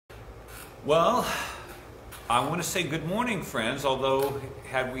Well, I want to say good morning, friends, although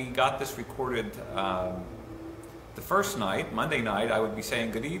had we got this recorded the first night, Monday night, I would be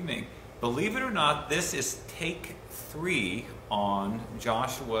saying good evening. Believe it or not, this is take 3 on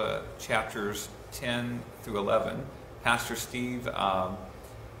Joshua chapters 10 through 11. Pastor Steve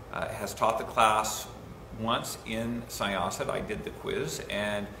has taught the class once in Syosset. I did the quiz,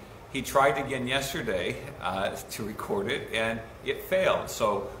 and he tried again yesterday to record it, and it failed.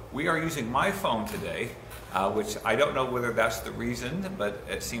 So we are using my phone today, which I don't know whether that's the reason, but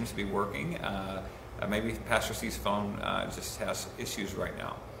it seems to be working. Maybe Pastor Steve's phone just has issues right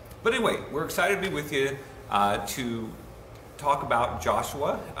now. But anyway, we're excited to be with you to talk about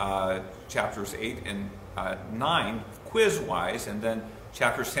Joshua, chapters 8 and 9, quiz-wise, and then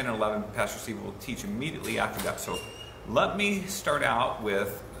chapters 10 and 11, Pastor Steve will teach immediately after that. So let me start out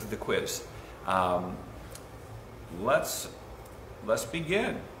with the quiz. Let's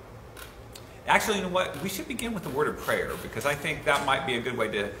begin. Actually, you know what? We should begin with the word of prayer, because I think that might be a good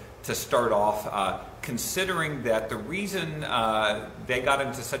way to start off, considering that the reason they got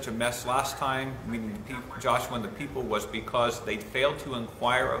into such a mess last time, meaning Joshua and the people, was because they failed to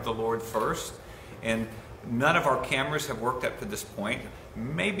inquire of the Lord first, and none of our cameras have worked up to this point.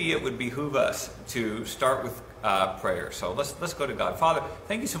 Maybe it would behoove us to start with prayer. So let's go to God. Father,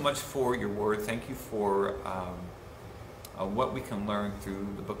 thank you so much for your word. Thank you for what we can learn through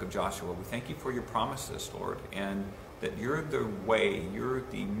the book of Joshua. We thank you for your promises, Lord, and that you're the way, you're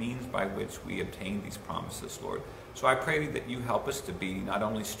the means by which we obtain these promises, Lord. So I pray that you help us to be not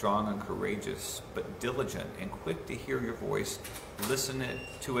only strong and courageous, but diligent and quick to hear your voice, listen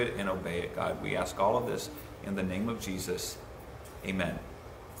to it, and obey it, God. We ask all of this in the name of Jesus. Amen.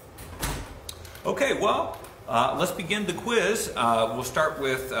 Okay, well, let's begin the quiz. We'll start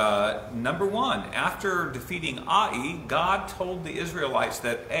with number 1. After defeating Ai, God told the Israelites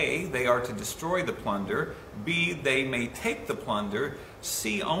that A, they are to destroy the plunder, B, they may take the plunder,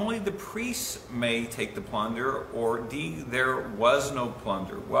 C, only the priests may take the plunder, or D, there was no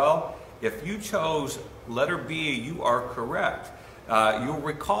plunder. Well, if you chose letter B, you are correct. You'll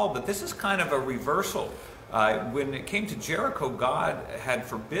recall that this is kind of a reversal. When it came to Jericho, God had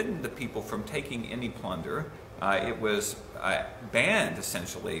forbidden the people from taking any plunder. It was banned,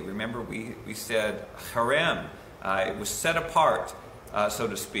 essentially. Remember, we said harem. It was set apart, so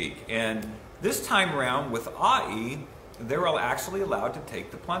to speak. And this time around with Ai, they were actually allowed to take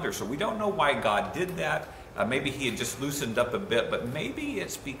the plunder. So we don't know why God did that. Maybe he had just loosened up a bit, but maybe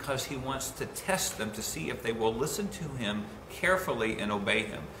it's because he wants to test them to see if they will listen to him carefully and obey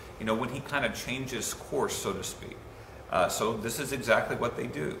him. You know, when he kind of changes course, so to speak. So this is exactly what they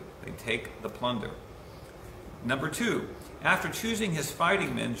do. They take the plunder. Number 2, after choosing his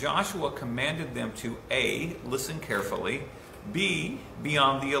fighting men, Joshua commanded them to A, listen carefully, B, be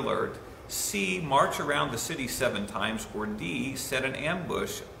on the alert, C, march around the city 7 times, or D, set an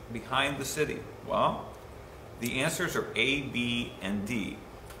ambush behind the city. Well, the answers are A, B, and D.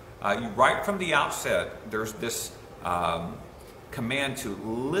 Right from the outset, there's this command to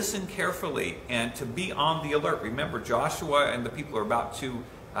listen carefully and to be on the alert. Remember, Joshua and the people are about to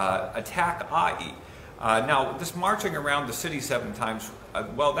attack Ai. Now, this marching around the city 7 times,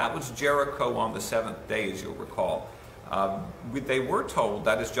 well, that was Jericho on the 7th day, as you'll recall. They were told,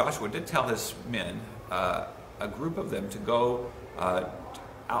 that is, Joshua did tell his men, a group of them, to go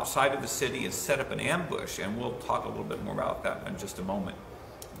outside of the city and set up an ambush, and we'll talk a little bit more about that in just a moment.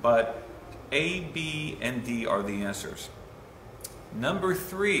 But A, B, and D are the answers. Number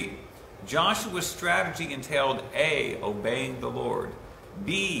 3, Joshua's strategy entailed A, obeying the Lord,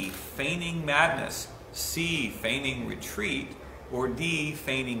 B, feigning madness, C, feigning retreat, or D,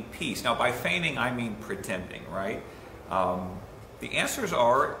 feigning peace. Now, by feigning, I mean pretending, right? The answers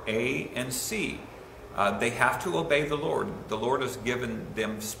are A and C. They have to obey the Lord. The Lord has given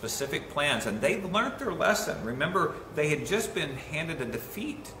them specific plans, and they learned their lesson. Remember, they had just been handed a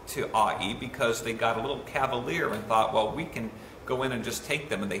defeat to Ai because they got a little cavalier and thought, well, we can go in and just take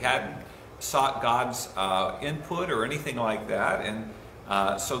them, and they hadn't sought God's input or anything like that.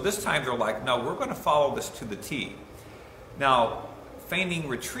 And so this time they're like, no, we're going to follow this to the T. Now, feigning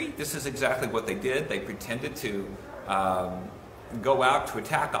retreat, this is exactly what they did. They pretended to go out to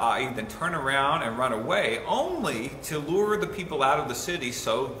attack Ai, then turn around and run away, only to lure the people out of the city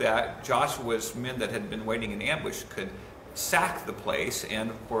so that Joshua's men that had been waiting in ambush could sack the place. And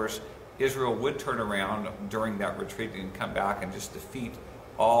of course, Israel would turn around during that retreat and come back and just defeat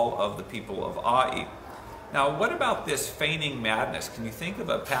all of the people of Ai. Now, what about this feigning madness? Can you think of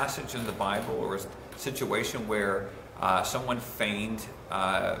a passage in the Bible or a situation where someone feigned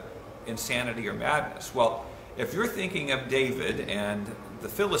insanity or madness? Well, if you're thinking of David and the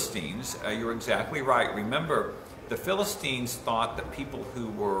Philistines. You're exactly right. Remember, the Philistines thought that people who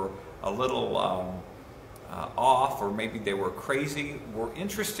were a little off, or maybe they were crazy, were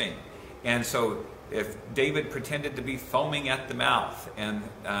interesting. And so if David pretended to be foaming at the mouth and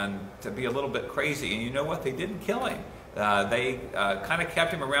to be a little bit crazy, and you know what? They didn't kill him. They kind of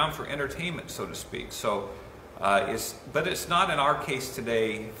kept him around for entertainment, so to speak. So, but it's not in our case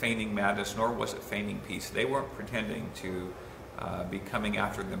today feigning madness, nor was it feigning peace. They weren't pretending to be coming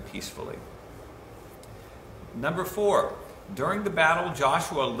after them peacefully. Number 4, during the battle,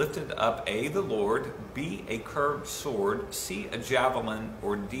 Joshua lifted up A, the Lord, B, a curved sword, C, a javelin,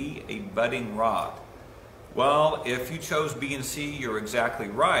 or D, a budding rod. Well, if you chose B and C, you're exactly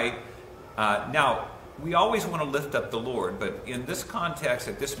right. Now, we always want to lift up the Lord, but in this context,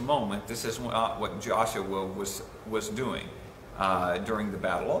 at this moment, this is not what Joshua was doing during the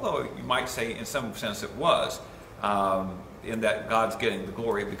battle. Although you might say, in some sense, it was, in that God's getting the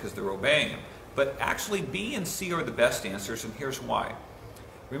glory because they're obeying Him. But actually, B and C are the best answers, and here's why.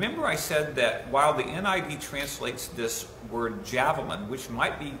 Remember I said that while the NIV translates this word javelin, which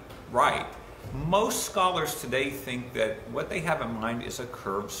might be right, most scholars today think that what they have in mind is a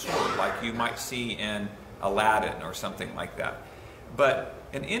curved sword, like you might see in Aladdin or something like that. But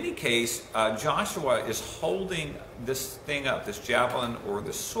in any case, Joshua is holding this thing up, this javelin or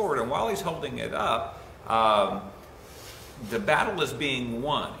this sword, and while he's holding it up, the battle is being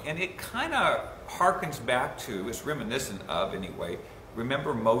won. And it kind of harkens back to, is reminiscent of anyway,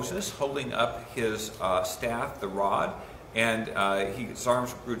 remember Moses holding up his staff, the rod, and his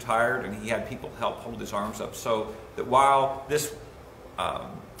arms grew tired, and he had people help hold his arms up, so that while this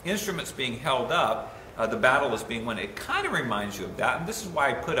instrument's being held up, the battle is being won. It kind of reminds you of that, and this is why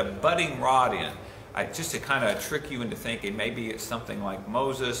I put a budding rod in, just to kind of trick you into thinking maybe it's something like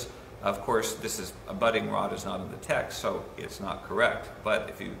Moses. Of course, this is a budding rod is not in the text, so it's not correct. But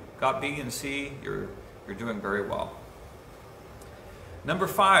if you got B and C, you're doing very well. Number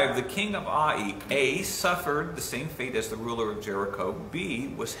 5, the king of Ai. A, suffered the same fate as the ruler of Jericho.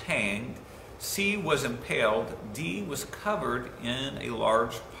 B, was hanged. C, was impaled. D, was covered in a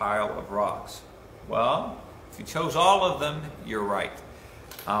large pile of rocks. Well, if you chose all of them, you're right.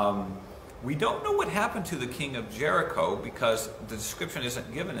 We don't know what happened to the king of Jericho because the description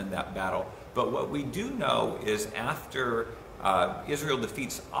isn't given in that battle. But what we do know is after Israel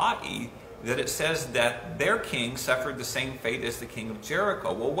defeats Ai, that it says that their king suffered the same fate as the king of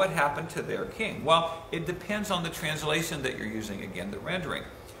Jericho. Well, what happened to their king? Well, it depends on the translation that you're using, again, the rendering.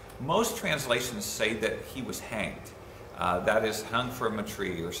 Most translations say that he was hanged. That is, hung from a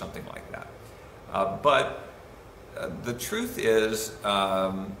tree or something like that. But the truth is,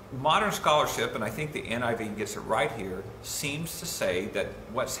 modern scholarship, and I think the NIV gets it right here, seems to say that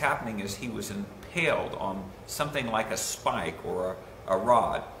what's happening is he was impaled on something like a spike or a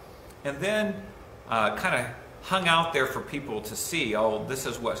rod, and then kind of hung out there for people to see, oh, this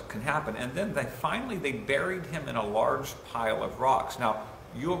is what can happen. And then finally they buried him in a large pile of rocks. Now,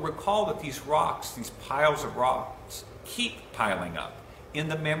 you'll recall that these rocks, these piles of rocks, keep piling up in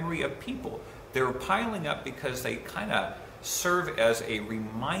the memory of people. They're piling up because they kind of serve as a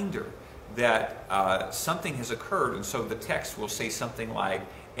reminder that something has occurred. And so the text will say something like,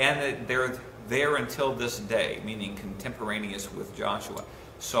 and they're there until this day, meaning contemporaneous with Joshua.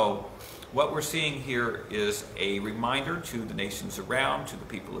 So what we're seeing here is a reminder to the nations around, to the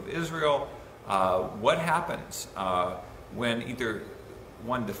people of Israel, what happens when either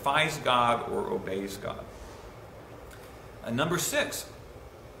one defies God or obeys God. Number 6,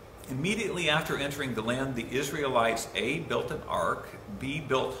 immediately after entering the land, the Israelites A, built an ark, B,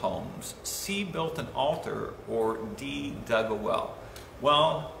 built homes, C, built an altar, or D, dug a well.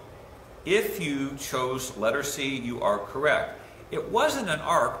 Well, if you chose letter C, you are correct. It wasn't an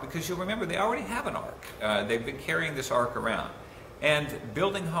ark because you'll remember they already have an ark. They've been carrying this ark around. And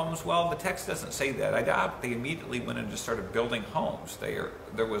building homes, well, the text doesn't say that. I doubt they immediately went and just started building homes.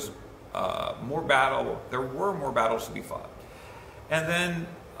 There was more battle. There were more battles to be fought. And then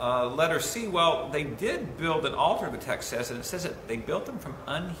letter C, well, they did build an altar, the text says, and it says that they built them from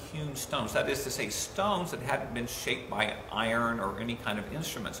unhewn stones. That is to say, stones that hadn't been shaped by iron or any kind of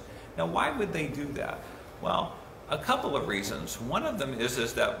instruments. Now, why would they do that? Well, a couple of reasons. One of them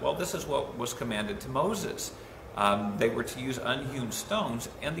is that, well, this is what was commanded to Moses. They were to use unhewn stones.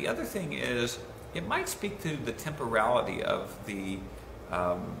 And the other thing is, it might speak to the temporality of the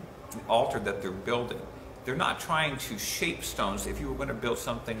altar that they're building. They're not trying to shape stones. If you were going to build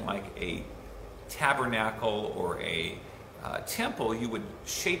something like a tabernacle or a temple, you would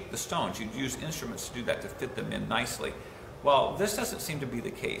shape the stones. You'd use instruments to do that, to fit them in nicely. Well, this doesn't seem to be the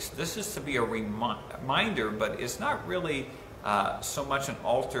case. This is to be a reminder, but it's not really so much an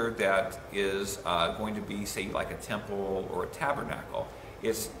altar that is going to be, say, like a temple or a tabernacle.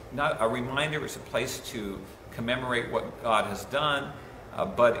 It's not a reminder, it's a place to commemorate what God has done,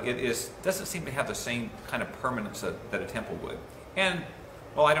 but doesn't seem to have the same kind of permanence that a temple would. And,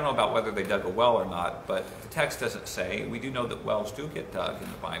 well, I don't know about whether they dug a well or not, but the text doesn't say. We do know that wells do get dug in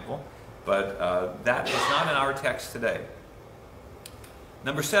the Bible, but that is not in our text today.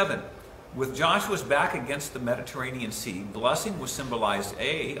 Number 7, with Joshua's back against the Mediterranean Sea, blessing was symbolized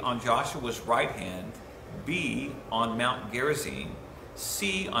A, on Joshua's right hand, B, on Mount Gerizim,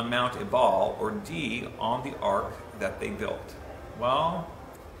 C, on Mount Ebal, or D, on the ark that they built. Well,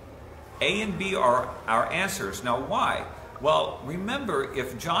 A and B are our answers. Now, why? Well, remember,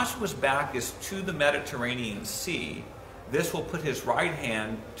 if Joshua's back is to the Mediterranean Sea, this will put his right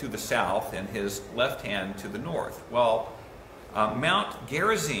hand to the south and his left hand to the north. Well, Mount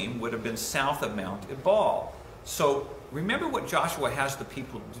Gerizim would have been south of Mount Ebal. So remember what Joshua has the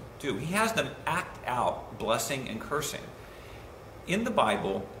people do. He has them act out blessing and cursing. In the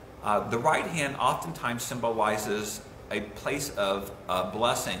Bible, the right hand oftentimes symbolizes a place of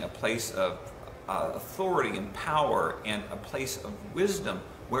blessing, a place of authority and power, and a place of wisdom,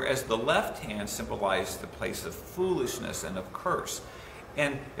 whereas the left hand symbolized the place of foolishness and of curse.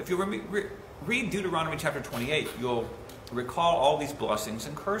 And if you read Deuteronomy chapter 28, you'll recall all these blessings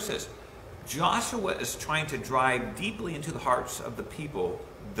and curses. Joshua is trying to drive deeply into the hearts of the people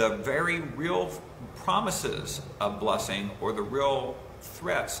the very real promises of blessing or the real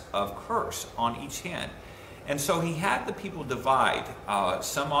threats of curse on each hand. And so he had the people divide,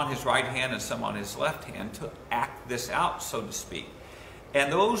 some on his right hand and some on his left hand, to act this out, so to speak.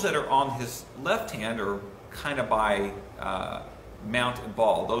 And those that are on his left hand are kind of by Mount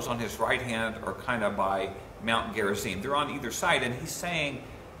Ebal. Those on his right hand are kind of by Mount Gerizim. They're on either side. And he's saying,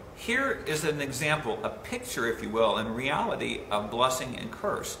 here is an example, a picture, if you will, in reality of blessing and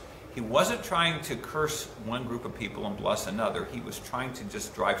curse. He wasn't trying to curse one group of people and bless another. He was trying to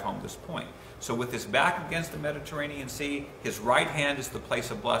just drive home this point. So with his back against the Mediterranean Sea, his right hand is the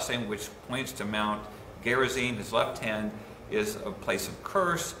place of blessing, which points to Mount Gerizim. His left hand is a place of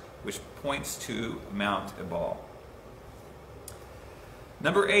curse, which points to Mount Ebal.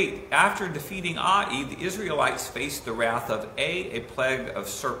 Number 8, after defeating Ai, the Israelites faced the wrath of A plague of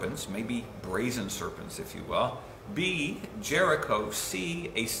serpents, maybe brazen serpents, if you will, B, Jericho,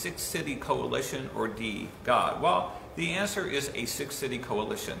 C, a 6-city coalition, or D, God. Well, the answer is a 6-city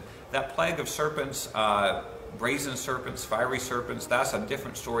coalition. That plague of serpents, brazen serpents, fiery serpents, that's a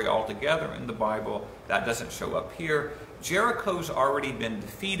different story altogether in the Bible. That doesn't show up here. Jericho's already been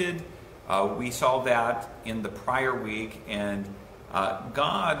defeated. We saw that in the prior week, and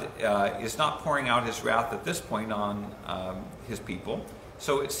God is not pouring out his wrath at this point on his people.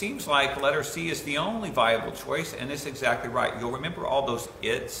 So it seems like letter C is the only viable choice, and it's exactly right. You'll remember all those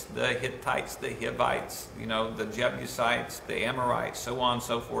its, the Hittites, the Hivites, the Jebusites, the Amorites, so on and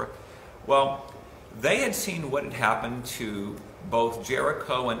so forth. Well, they had seen what had happened to both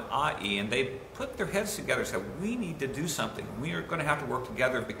Jericho and Ai, and they put their heads together and said, we need to do something. We are going to have to work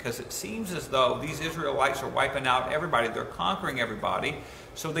together because it seems as though these Israelites are wiping out everybody. They're conquering everybody.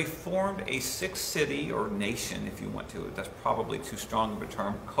 So they formed a 6-city, or nation, if you want to, that's probably too strong of a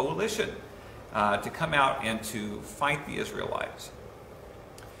term, coalition to come out and to fight the Israelites.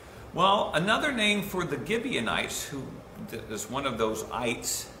 Well, another name for the Gibeonites, who is one of those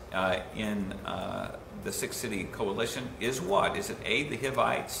ites in the 6-city coalition, is what? Is it A, the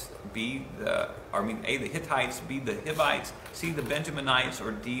Hivites, A, the Hittites, B, the Hivites, C, the Benjaminites,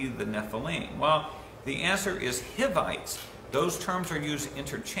 or D, the Nephilim? Well, the answer is Hivites. Those terms are used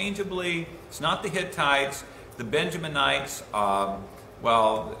interchangeably. It's not the Hittites. The Benjaminites,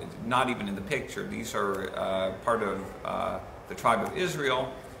 well, not even in the picture. These are part of the tribe of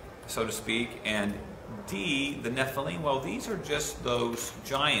Israel, so to speak. And D, the Nephilim, well, these are just those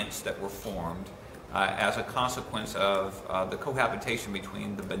giants that were formed as a consequence of the cohabitation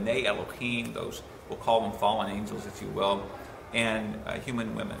between the B'nai Elohim, those, we'll call them fallen angels, if you will, and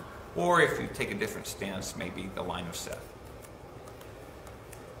human women. Or if you take a different stance, maybe the line of Seth.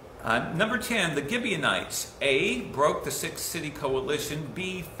 Number 10, the Gibeonites. A, broke the 6-city coalition.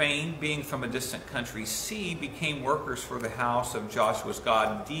 B, feigned being from a distant country. C, became workers for the house of Joshua's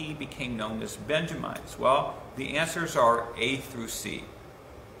God. D, became known as Benjamites. Well, the answers are A through C.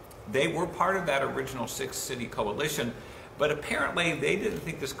 They were part of that original 6-city coalition, but apparently they didn't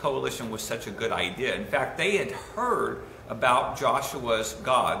think this coalition was such a good idea. In fact, they had heard about Joshua's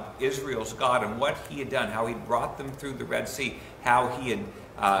God, Israel's God, and what he had done, how he brought them through the Red Sea, how he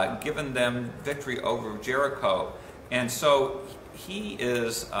had given them victory over Jericho. And so he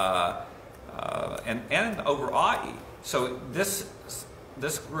is, and over Ai. So this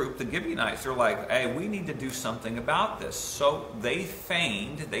group, the Gibeonites, they're like, hey, we need to do something about this. So they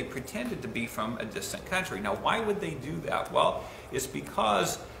pretended to be from a distant country. Now, why would they do that? Well, it's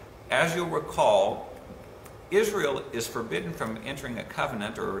because, as you'll recall, Israel is forbidden from entering a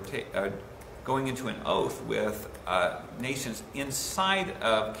covenant or going into an oath with nations inside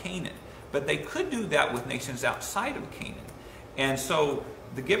of Canaan. But they could do that with nations outside of Canaan. And so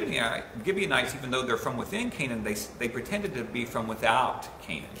the Gibeonites, even though they're from within Canaan, they pretended to be from without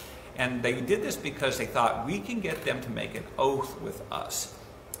Canaan. And they did this because they thought, we can get them to make an oath with us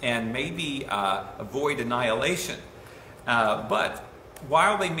and maybe avoid annihilation. But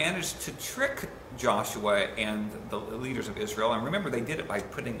while they managed to trick Joshua and the leaders of Israel, and remember, they did it by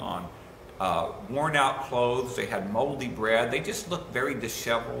putting on worn out clothes, they had moldy bread, they just looked very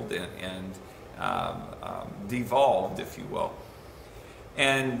disheveled and devolved, if you will.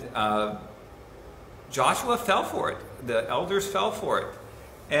 And Joshua fell for it. The elders fell for it.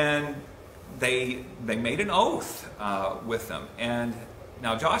 And they made an oath with them. And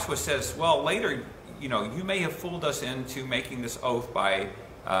now Joshua says, well, later, you may have fooled us into making this oath by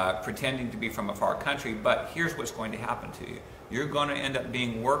pretending to be from a far country, but here's what's going to happen to you. You're going to end up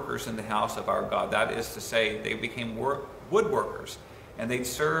being workers in the house of our God. That is to say, they became woodworkers, and they'd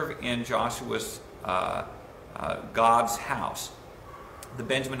serve in Joshua's God's house. The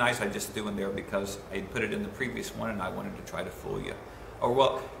Benjaminites I just threw in there because I put it in the previous one and I wanted to try to fool you. Or,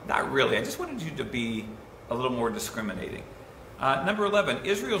 well, not really. I just wanted you to be a little more discriminating. Number 11,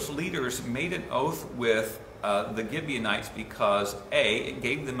 Israel's leaders made an oath with the Gibeonites because A, it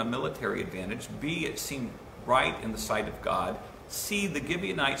gave them a military advantage, B, it seemed right in the sight of God, C, the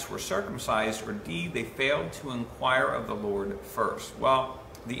Gibeonites were circumcised, or D, they failed to inquire of the Lord first. Well,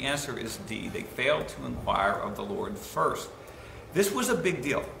 the answer is D, they failed to inquire of the Lord first. This was a big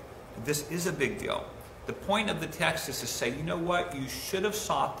deal. This is a big deal. The point of the text is to say, you know what? You should have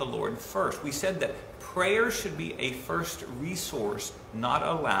sought the Lord first. We said that prayer should be a first resource, not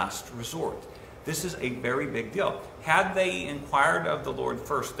a last resort. This is a very big deal. Had they inquired of the Lord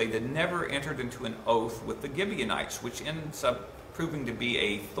first, they had never entered into an oath with the Gibeonites, which ends up proving to be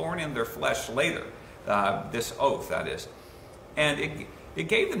a thorn in their flesh later, this oath, that is. And it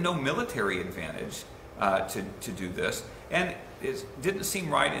gave them no military advantage to do this. And it didn't seem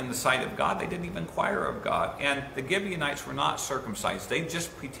right in the sight of God. They didn't even inquire of God. And the Gibeonites were not circumcised. They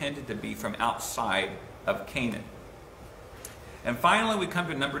just pretended to be from outside of Canaan. And finally, we come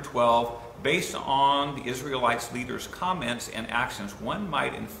to number 12. Based on the Israelites' leaders' comments and actions, one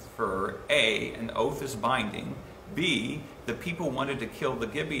might infer A, an oath is binding, B, the people wanted to kill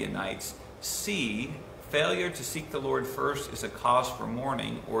the Gibeonites, C, failure to seek the Lord first is a cause for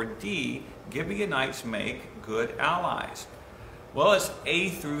mourning, or D, Gibeonites make good allies. Well, it's A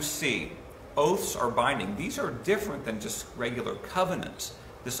through C. Oaths are binding. These are different than just regular covenants.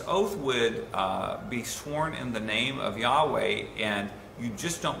 This oath would be sworn in the name of Yahweh, and you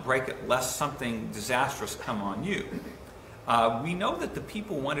just don't break it lest something disastrous come on you. We know that the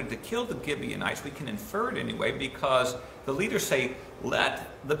people wanted to kill the Gibeonites. We can infer it anyway because the leaders say, let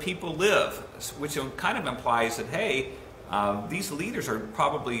the people live, which kind of implies that, hey, these leaders are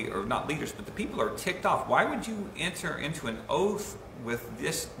probably, or not leaders, but the people are ticked off. Why would you enter into an oath with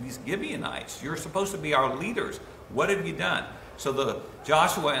these Gibeonites? You're supposed to be our leaders. What have you done? So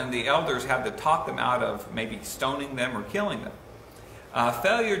Joshua and the elders had to talk them out of maybe stoning them or killing them.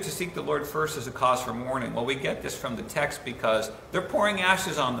 Failure to seek the Lord first is a cause for mourning. Well, we get this from the text because they're pouring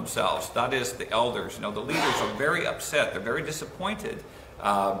ashes on themselves. That is, the elders. The leaders are very upset. They're very disappointed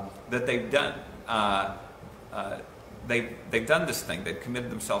that they've done they've done this thing. They've committed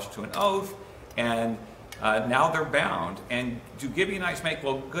themselves to an oath, and now they're bound. And do Gibeonites make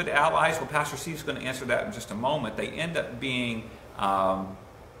good allies? Well, Pastor Steve's going to answer that in just a moment. They end up being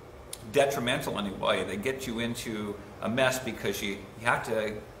detrimental anyway. They get you into a mess because you have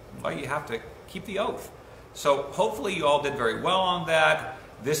to keep the oath. So hopefully you all did very well on that.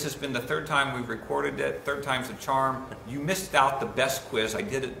 This has been the third time we've recorded it. Third time's a charm. You missed out the best quiz. I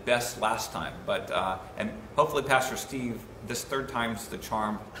did it best last time, but and hopefully Pastor Steve, this third time's the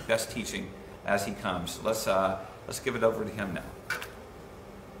charm. Best teaching as he comes. Let's give it over to him now.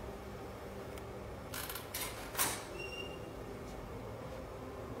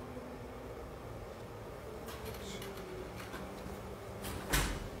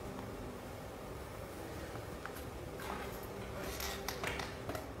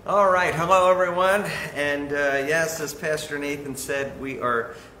 All right, hello everyone, and yes, as Pastor Nathan said, we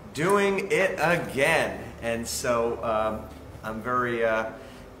are doing it again, and so I'm very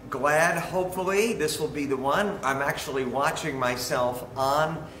glad. Hopefully this will be the one. I'm actually watching myself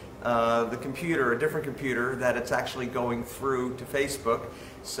on the computer, a different computer, that it's actually going through to Facebook.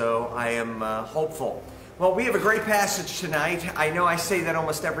 So I am hopeful. Well, we have a great passage tonight. I know I say that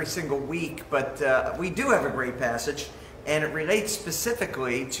almost every single week, but we do have a great passage, and it relates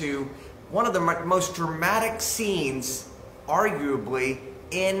specifically to one of the most dramatic scenes, arguably,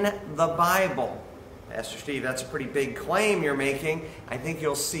 in the Bible. Pastor Steve, that's a pretty big claim you're making. I think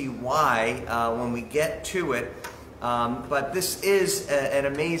you'll see why when we get to it. But this is an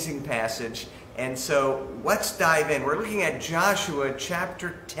amazing passage. And so let's dive in. We're looking at Joshua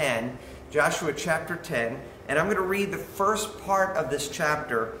chapter 10. Joshua chapter 10. And I'm going to read the first part of this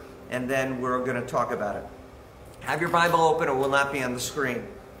chapter, and then we're going to talk about it. Have your Bible open. It will not be on the screen.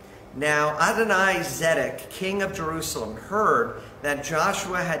 Now Adoni-Zedek, king of Jerusalem, heard that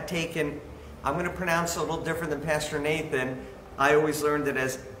Joshua had taken, I'm going to pronounce it a little different than Pastor Nathan. I always learned it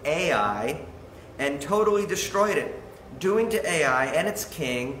as Ai, and totally destroyed it, doing to Ai and its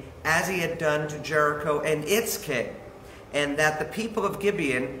king as he had done to Jericho and its king, and that the people of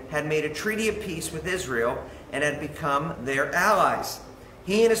Gibeon had made a treaty of peace with Israel and had become their allies.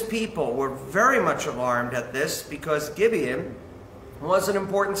 He and his people were very much alarmed at this, because Gibeon was an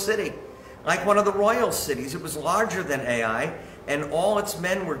important city, like one of the royal cities. It was larger than Ai, and all its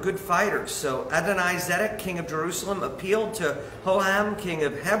men were good fighters. So Adoni-Zedek, king of Jerusalem, appealed to Hoham, king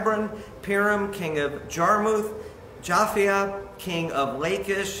of Hebron, Piram, king of Jarmuth, Japhia, king of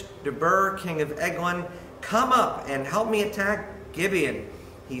Lachish, Debir, king of Eglon, "Come up and help me attack Gibeon,"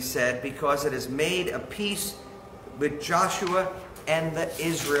 he said, "because it has made a peace with Joshua and the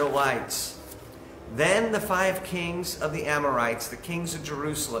Israelites." Then the 5 kings of the Amorites, the kings of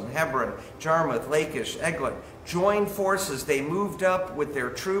Jerusalem, Hebron, Jarmuth, Lachish, Eglon, joined forces. They moved up with their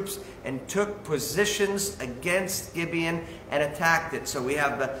troops and took positions against Gibeon and attacked it. So we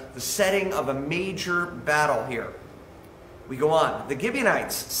have the setting of a major battle here. We go on. The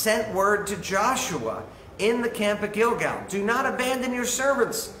Gibeonites sent word to Joshua in the camp at Gilgal, "Do not abandon your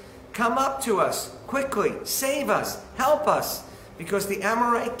servants. Come up to us quickly. Save us. Help us, because the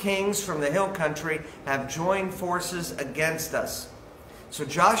Amorite kings from the hill country have joined forces against us." So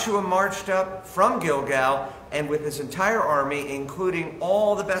Joshua marched up from Gilgal, and with his entire army, including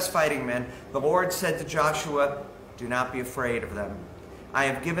all the best fighting men, the Lord said to Joshua, "Do not be afraid of them. I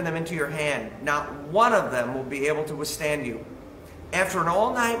have given them into your hand. Not one of them will be able to withstand you." After an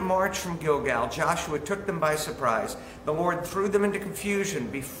all-night march from Gilgal, Joshua took them by surprise. The Lord threw them into confusion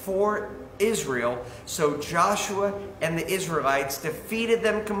before Israel, so Joshua and the Israelites defeated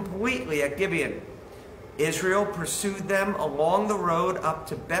them completely at Gibeon. Israel pursued them along the road up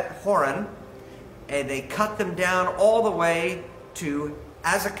to Beth Horon, and they cut them down all the way to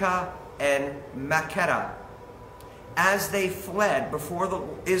Azekah and Makkedah. As they fled before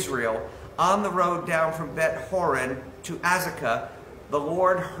Israel on the road down from Beth Horon to Azekah, the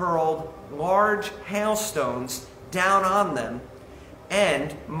Lord hurled large hailstones down on them,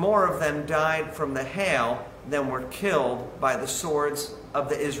 and more of them died from the hail than were killed by the swords of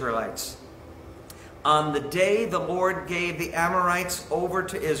the Israelites. On the day the Lord gave the Amorites over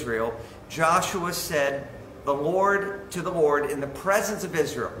to Israel, Joshua said to the Lord in the presence of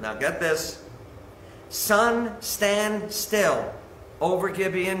Israel, now get this, "Sun, stand still over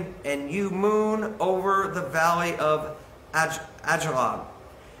Gibeon, and you, moon, over the valley of Ajalon."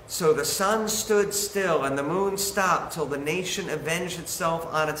 So the sun stood still and the moon stopped till the nation avenged itself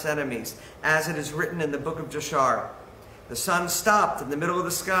on its enemies, as it is written in the book of Jashar. The sun stopped in the middle of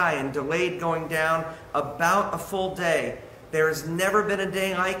the sky and delayed going down about a full day. There has never been a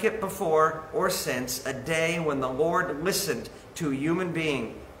day like it before or since, a day when the Lord listened to a human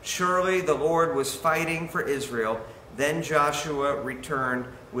being. Surely the Lord was fighting for Israel. Then Joshua returned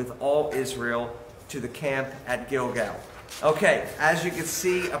with all Israel to the camp at Gilgal. Okay, as you can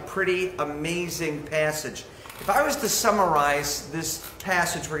see, a pretty amazing passage. If I was to summarize this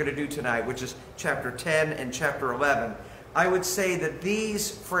passage we're going to do tonight, which is chapter 10 and chapter 11, I would say that these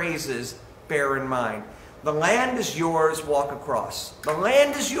phrases bear in mind. The land is yours, walk across. The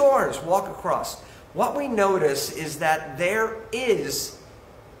land is yours, walk across. What we notice is that there is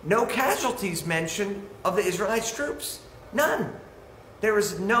no casualties mentioned of the Israelites' troops. None. There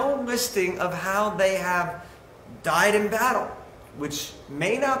is no listing of how they have died in battle, which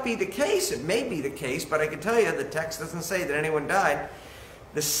may not be the case. It may be the case, but I can tell you the text doesn't say that anyone died.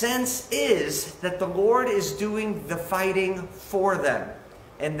 The sense is that the Lord is doing the fighting for them,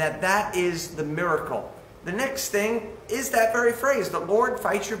 and that is the miracle. The next thing is that very phrase, the Lord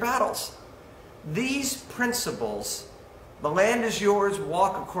fights your battles. These principles, the land is yours,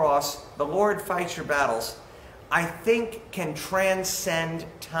 walk across, the Lord fights your battles, I think can transcend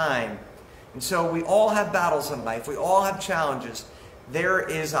time. And so we all have battles in life. We all have challenges. there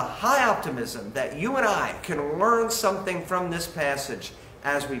is a high optimism that you and I can learn something from this passage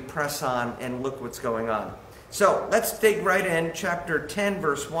as we press on and look what's going on. So let's dig right in. Chapter 10,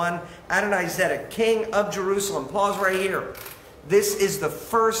 verse 1. Adonizedek, king of Jerusalem. Pause right here. This is the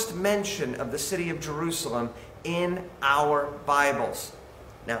first mention of the city of Jerusalem in our Bibles.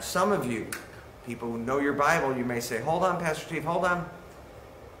 Now, some of you, people who know your Bible, you may say, hold on, Pastor Steve, hold on.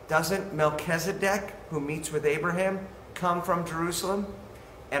 Doesn't Melchizedek, who meets with Abraham, come from Jerusalem?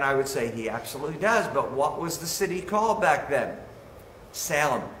 And I would say he absolutely does. But what was the city called back then?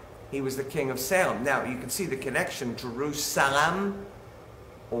 Salem. He was the king of Salem. Now, you can see the connection, Jerusalem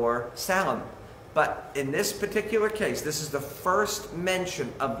or Salem. But in this particular case, this is the first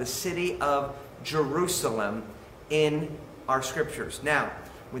mention of the city of Jerusalem in our scriptures. Now,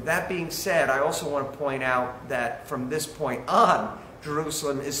 with that being said, I also want to point out that from this point on,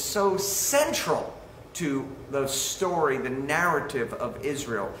 Jerusalem is so central to the story, the narrative of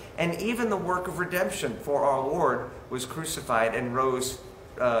Israel. And even the work of redemption, for our Lord was crucified and rose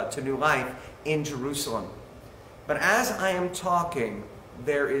to new life in Jerusalem. But as I am talking,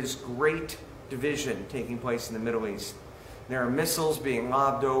 there is great division taking place in the Middle East. There are missiles being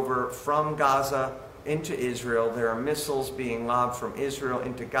lobbed over from Gaza into Israel. There are missiles being lobbed from Israel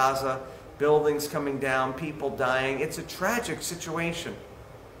into Gaza. Buildings coming down, people dying. It's a tragic situation.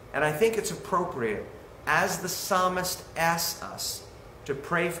 And I think it's appropriate, as the psalmist asks us, to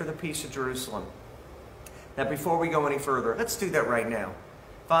pray for the peace of Jerusalem. Now, before we go any further, let's do that right now.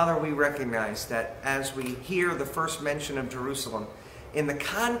 Father, we recognize that as we hear the first mention of Jerusalem, in the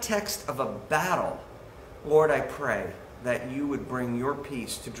context of a battle, Lord, I pray that you would bring your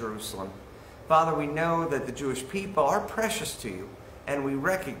peace to Jerusalem. Father, we know that the Jewish people are precious to you, and we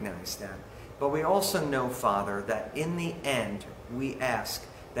recognize that. But we also know, Father, that in the end, we ask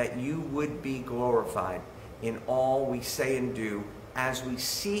that you would be glorified in all we say and do as we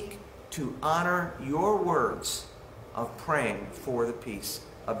seek to honor your words of praying for the peace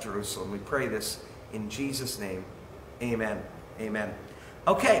of Jerusalem. We pray this in Jesus' name. Amen. Amen.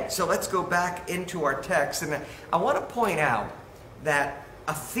 Okay, so let's go back into our text. And I want to point out that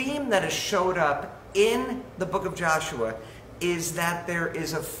a theme that has showed up in the book of Joshua is that there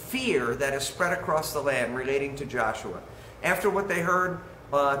is a fear that is spread across the land relating to Joshua. After what they heard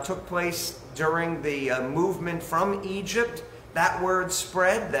took place during the movement from Egypt, that word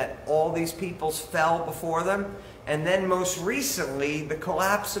spread that all these peoples fell before them. And then most recently, the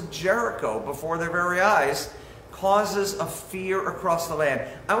collapse of Jericho before their very eyes causes a fear across the land.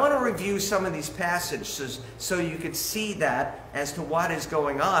 I want to review some of these passages so you could see that as to what is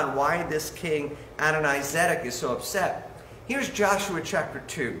going on, why this king Adonizedek is so upset. Here's Joshua chapter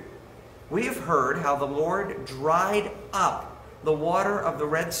 2. We have heard how the Lord dried up the water of the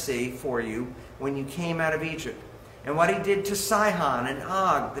Red Sea for you when you came out of Egypt, and what he did to Sihon and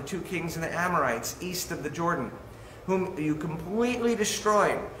Og, the two kings of the Amorites east of the Jordan, whom you completely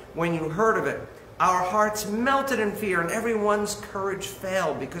destroyed when you heard of it. Our hearts melted in fear, and everyone's courage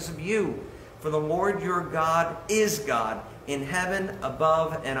failed because of you. For the Lord your God is God in heaven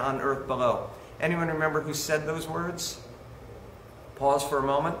above and on earth below. Anyone remember who said those words? Pause for a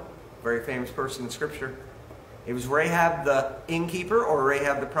moment. Very famous person in Scripture. It was Rahab the innkeeper, or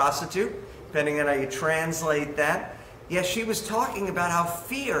Rahab the prostitute, depending on how you translate that. Yes, she was talking about how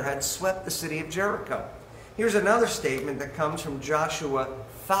fear had swept the city of Jericho. Here's another statement that comes from Joshua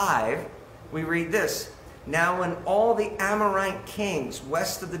 5. We read this. Now when all the Amorite kings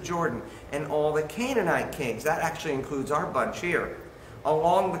west of the Jordan and all the Canaanite kings, that actually includes our bunch here,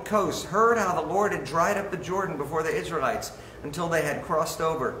 along the coast, heard how the Lord had dried up the Jordan before the Israelites until they had crossed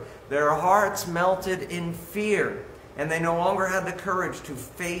over, their hearts melted in fear, and they no longer had the courage to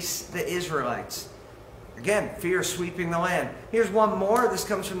face the Israelites. Again, fear sweeping the land. Here's one more. This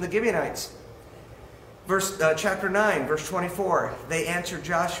comes from the Gibeonites. Chapter 9, verse 24. They answered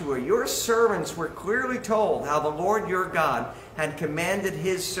Joshua, your servants were clearly told how the Lord your God had commanded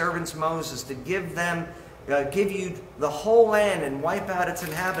his servants Moses to give you the whole land and wipe out its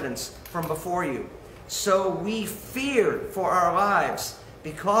inhabitants from before you. So we feared for our lives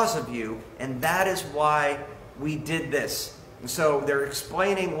because of you, and that is why we did this. And so they're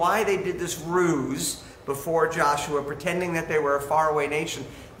explaining why they did this ruse before Joshua, pretending that they were a faraway nation.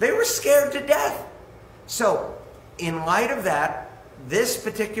 They were scared to death. So, in light of that, this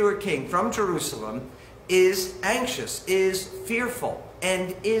particular king from Jerusalem is anxious, is fearful,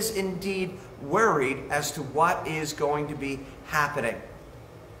 and is indeed worried as to what is going to be happening.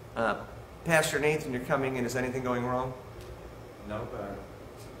 Pastor Nathan, you're coming in. Is anything going wrong? No, but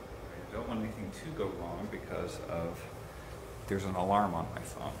I don't want anything to go wrong because there's an alarm on my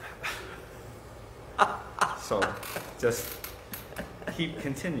phone. So, just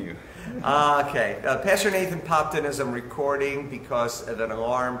Continue. Okay. Pastor Nathan popped in as I'm recording because of an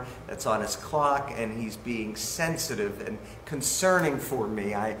alarm that's on his clock, and he's being sensitive and concerning for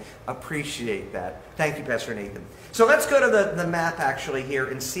me. I appreciate that. Thank you, Pastor Nathan. So let's go to the map actually here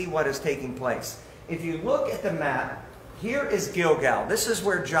and see what is taking place. If you look at the map, here is Gilgal. This is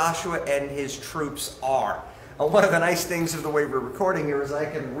where Joshua and his troops are. One of the nice things of the way we're recording here is I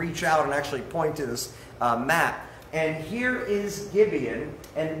can reach out and actually point to this map. And here is Gibeon,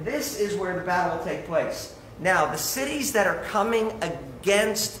 and this is where the battle will take place. Now, the cities that are coming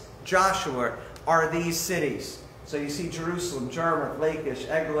against Joshua are these cities. So you see Jerusalem, Jarmuth, Lachish,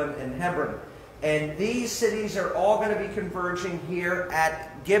 Eglon, and Hebron. And these cities are all going to be converging here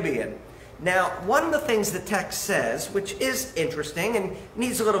at Gibeon. Now, one of the things the text says, which is interesting and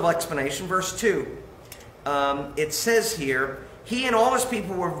needs a little explanation, verse 2, it says here, he and all his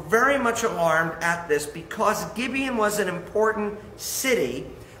people were very much alarmed at this because Gibeon was an important city.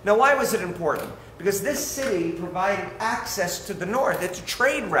 Now, why was it important? Because this city provided access to the north. It's a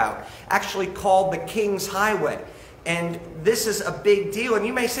trade route, actually called the King's Highway. And this is a big deal. And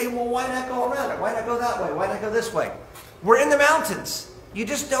you may say, well, why not go around it? Why not go that way? Why not go this way? We're in the mountains. You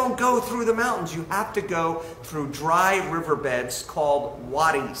just don't go through the mountains. You have to go through dry riverbeds called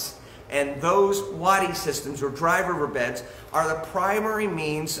wadis. And those wadi systems, or dry riverbeds, are the primary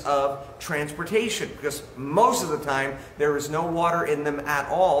means of transportation, because most of the time there is no water in them at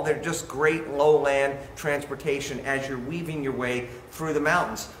all. They're just great lowland transportation as you're weaving your way through the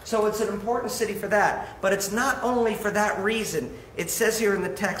mountains. So it's an important city for that. But it's not only for that reason. It says here in the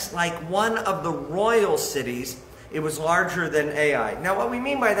text, like one of the royal cities, it was larger than Ai. Now what we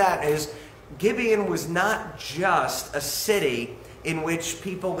mean by that is Gibeon was not just a city in which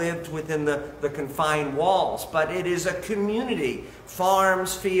people lived within the confined walls, but it is a community,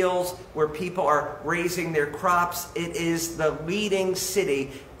 farms, fields, where people are raising their crops. It is the leading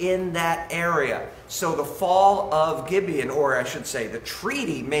city in that area. So the fall of Gibeon, or I should say the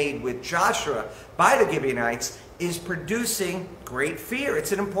treaty made with Joshua by the Gibeonites, is producing great fear.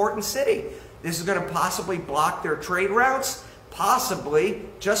 It's an important city. This is going to possibly block their trade routes, possibly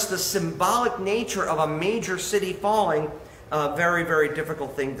just the symbolic nature of a major city falling. Very, very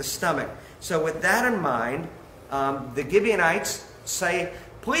difficult thing to stomach. So with that in mind, the Gibeonites say,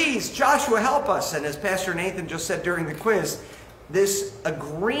 please, Joshua, help us. And as Pastor Nathan just said during the quiz, this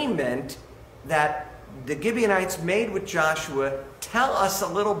agreement that the Gibeonites made with Joshua tell us a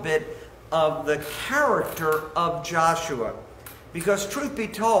little bit of the character of Joshua. Because truth be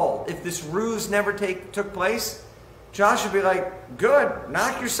told, if this ruse never took place, Joshua would be like, good,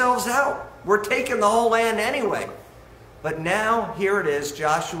 knock yourselves out. We're taking the whole land anyway. But now, here it is,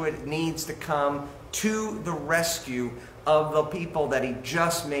 Joshua needs to come to the rescue of the people that he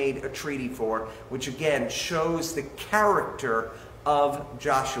just made a treaty for, which again shows the character of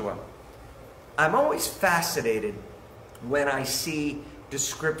Joshua. I'm always fascinated when I see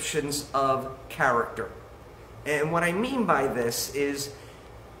descriptions of character. And what I mean by this is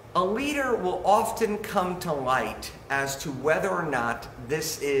a leader will often come to light as to whether or not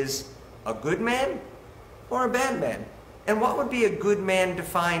this is a good man or a bad man. And what would be a good man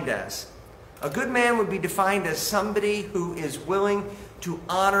defined as? A good man would be defined as somebody who is willing to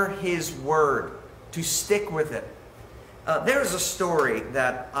honor his word, to stick with it. There's a story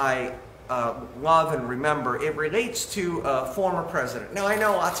that I love and remember. It relates to a former president. Now, I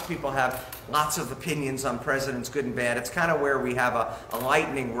know lots of people have lots of opinions on presidents, good and bad. It's kind of where we have a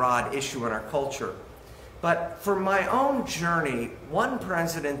lightning rod issue in our culture. But for my own journey, one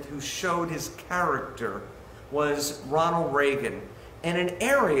president who showed his character was Ronald Reagan, in an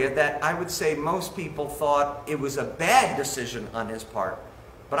area that I would say most people thought it was a bad decision on his part.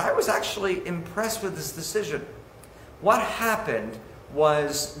 But I was actually impressed with his decision. What happened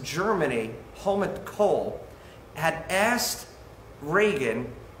was Germany, Helmut Kohl, had asked Reagan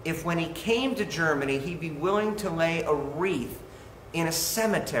if when he came to Germany, he'd be willing to lay a wreath in a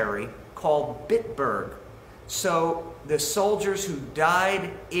cemetery called Bitburg. So the soldiers who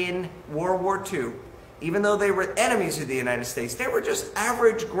died in World War II, even though they were enemies of the United States, they were just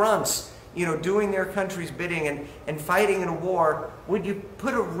average grunts, you know, doing their country's bidding and fighting in a war. Would you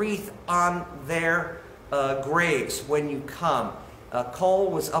put a wreath on their graves when you come? Kohl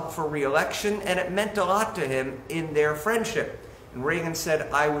was up for re-election, and it meant a lot to him in their friendship. And Reagan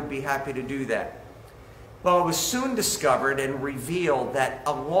said, I would be happy to do that. Well, it was soon discovered and revealed that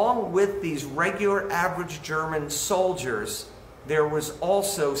along with these regular average German soldiers, there was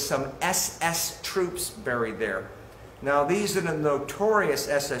also some SS troops buried there. Now, these are the notorious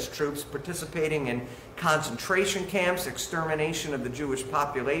SS troops participating in concentration camps, extermination of the Jewish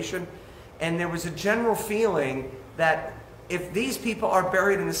population, and there was a general feeling that if these people are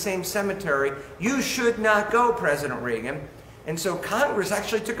buried in the same cemetery, you should not go, President Reagan. And so Congress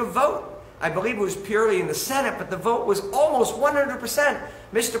actually took a vote. I believe it was purely in the Senate, but the vote was almost 100%.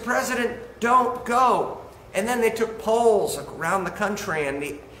 Mr. President, don't go. And then they took polls around the country, and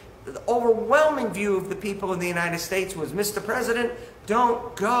the overwhelming view of the people in the United States was, Mr. President,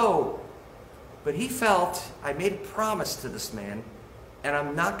 don't go. But he felt, I made a promise to this man, and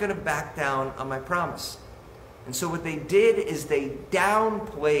I'm not going to back down on my promise. And so what they did is they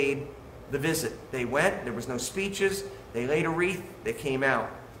downplayed the visit. They went, there was no speeches, they laid a wreath, they came out.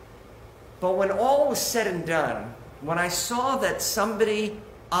 But when all was said and done, when I saw that somebody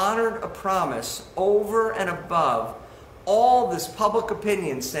honored a promise over and above all this public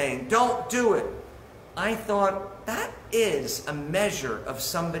opinion saying, don't do it, I thought, that is a measure of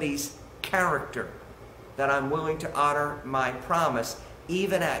somebody's character, that I'm willing to honor my promise,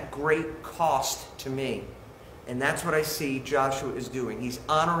 even at great cost to me. And that's what I see Joshua is doing. He's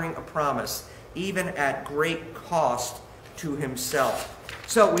honoring a promise, even at great cost to himself.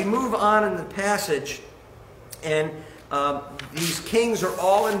 So we move on in the passage, and these kings are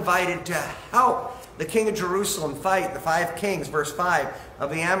all invited to help the king of Jerusalem fight the 5 kings, verse 5, of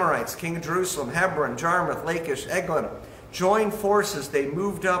the Amorites. King of Jerusalem, Hebron, Jarmuth, Lachish, Eglon, joined forces. They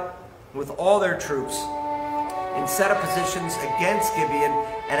moved up with all their troops and set up positions against Gibeon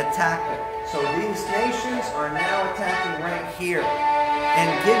and attacked it. So these nations are now attacking right here. And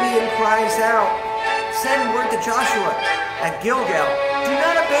Gibeon cries out, send word to Joshua at Gilgal, do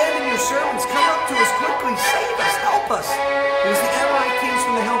not abandon your servants, come up to us quickly, save us, help us. Because the Amorite kings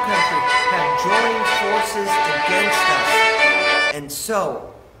from the hill country have joined forces against us. And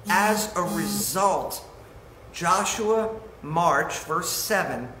so, as a result, Joshua marched, verse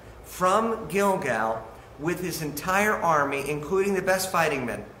 7, from Gilgal with his entire army, including the best fighting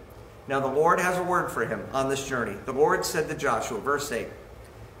men. Now the Lord has a word for him on this journey. The Lord said to Joshua, verse 8,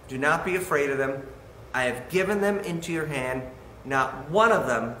 do not be afraid of them. I have given them into your hand. Not one of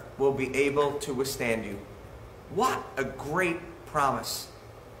them will be able to withstand you. What a great promise.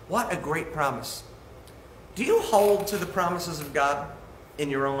 What a great promise. Do you hold to the promises of God in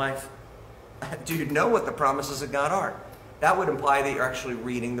your own life? Do you know what the promises of God are? That would imply that you're actually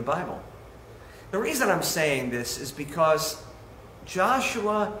reading the Bible. The reason I'm saying this is because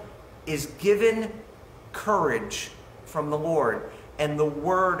Joshua is given courage from the Lord and the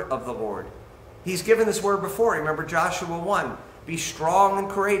word of the Lord. He's given this word before. Remember Joshua 1. Be strong and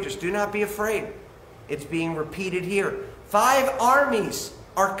courageous. Do not be afraid. It's being repeated here. 5 armies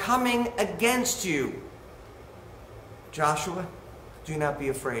are coming against you. Joshua, do not be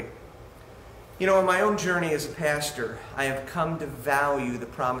afraid. You know, in my own journey as a pastor, I have come to value the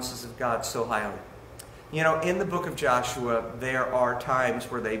promises of God so highly. You know, in the book of Joshua, there are times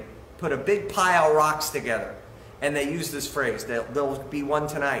where they put a big pile of rocks together, and they use this phrase, there'll be one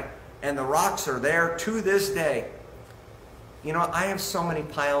tonight. And the rocks are there to this day. You know, I have so many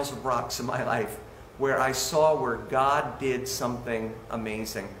piles of rocks in my life where I saw where God did something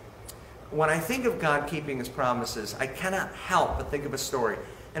amazing. When I think of God keeping his promises, I cannot help but think of a story.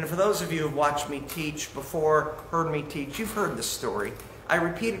 And for those of you who have watched me teach before, heard me teach, you've heard this story. I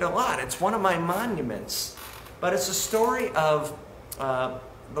repeat it a lot. It's one of my monuments. But it's a story of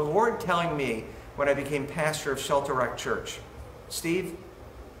the Lord telling me when I became pastor of Shelter Rock Church, Steve,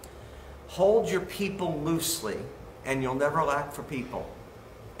 hold your people loosely and you'll never lack for people.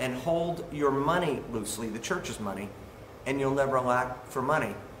 And hold your money loosely, the church's money, and you'll never lack for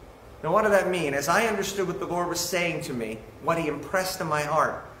money. Now what did that mean? As I understood what the Lord was saying to me, what he impressed in my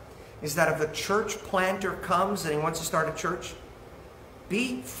heart, is that if a church planter comes and he wants to start a church,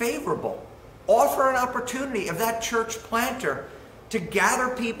 be favorable. Offer an opportunity of that church planter to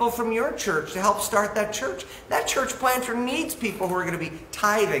gather people from your church to help start that church. That church planter needs people who are going to be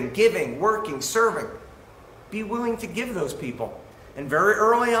tithing, giving, working, serving. Be willing to give those people. And very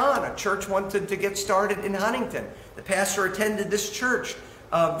early on, a church wanted to get started in Huntington. The pastor attended this church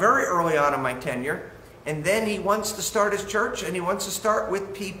very early on in my tenure. And then he wants to start his church, and he wants to start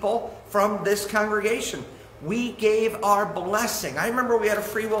with people from this congregation. We gave our blessing. I remember we had a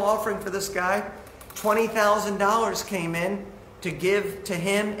free will offering for this guy. $20,000 came in to give to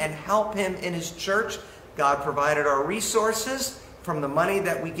him and help him in his church. God provided our resources from the money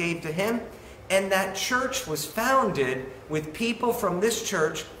that we gave to him. And that church was founded with people from this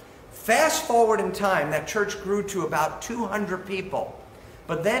church. Fast forward in time, that church grew to about 200 people.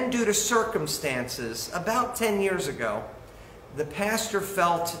 But then due to circumstances, about 10 years ago, the pastor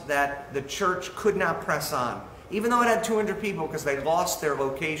felt that the church could not press on, even though it had 200 people, because they lost their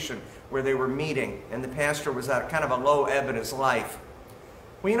location where they were meeting, and the pastor was at kind of a low ebb in his life.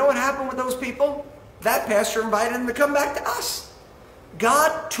 Well, you know what happened with those people? that pastor invited them to come back to us.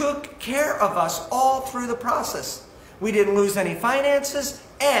 God took care of us all through the process. We didn't lose any finances,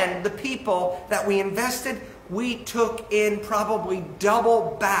 and the people that we invested, we took in probably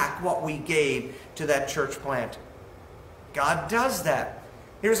double back what we gave to that church plant. God does that.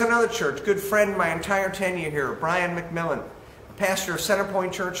 Here's another church, good friend my entire tenure here, Brian McMillan, pastor of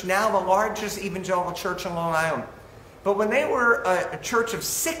Centerpoint Church, now the largest evangelical church in Long Island. But when they were a church of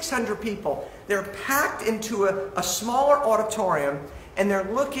 600 people, they're packed into a smaller auditorium, and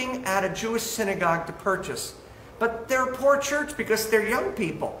they're looking at a Jewish synagogue to purchase. But they're a poor church because they're young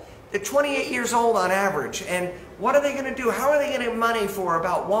people. They're 28 years old on average. And what are they going to do? How are they going to get money for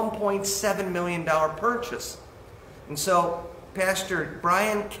about $1.7 million purchase? And so Pastor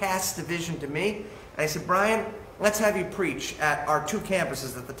Brian cast the vision to me. And I said, Brian, let's have you preach at our two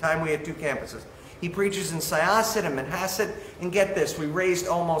campuses. At the time, we had two campuses. He preaches in Syosset and Manhasset. And get this, we raised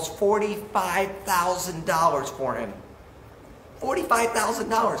almost $45,000 for him.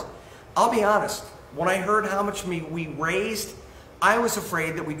 $45,000. I'll be honest. When I heard how much we raised, I was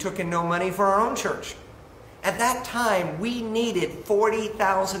afraid that we took in no money for our own church. At that time, we needed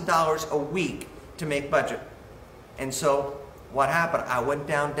 $40,000 a week to make budget. And so what happened? I went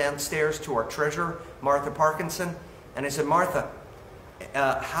downstairs to our treasurer, Martha Parkinson, and I said, Martha,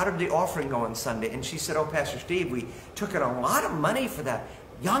 how did the offering go on Sunday? And she said, oh, Pastor Steve, we took in a lot of money for that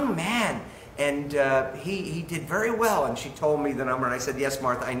young man. And he did very well. And she told me the number. And I said, yes,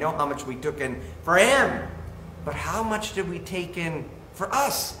 Martha, I know how much we took in for him. But how much did we take in for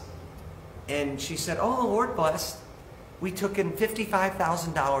us? And she said, oh, the Lord blessed. We took in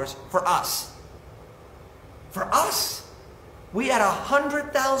 $55,000 for us. For us. We had a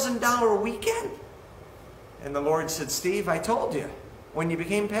 $100,000 weekend. And the Lord said, Steve, I told you, when you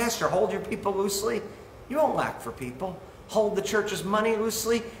became pastor, hold your people loosely. You won't lack for people. Hold the church's money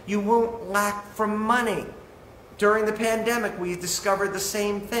loosely. You won't lack for money. During the pandemic, we discovered the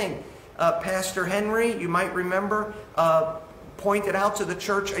same thing. Pastor Henry, you might remember, pointed out to the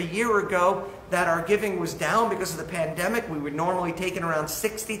church a year ago that our giving was down because of the pandemic. We were normally taking around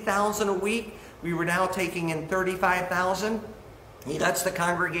 $60,000 a week. We were now taking in $35,000. He lets the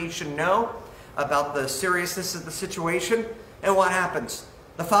congregation know about the seriousness of the situation. And what happens?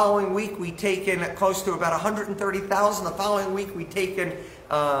 The following week, we take in close to about $130,000. The following week, we take in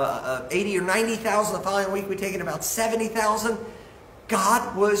 $80,000 or $90,000. The following week, we take in about $70,000.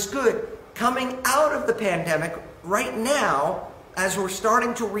 God was good. Coming out of the pandemic, right now, as we're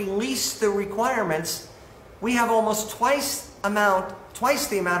starting to release the requirements, we have almost twice the amount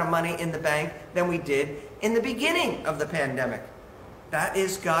of money in the bank than we did in the beginning of the pandemic. That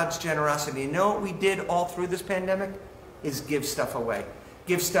is God's generosity. You know what we did all through this pandemic? Is give stuff away.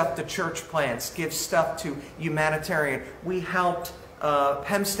 Give stuff to church plants. Give stuff to humanitarian. We helped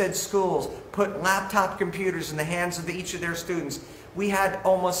Hempstead schools put laptop computers in the hands of each of their students. We had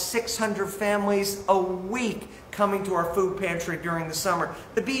almost 600 families a week coming to our food pantry during the summer.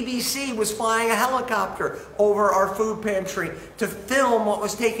 The BBC was flying a helicopter over our food pantry to film what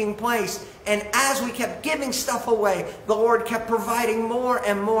was taking place. And as we kept giving stuff away, the Lord kept providing more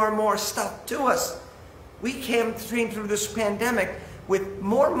and more and more stuff to us. We came through this pandemic with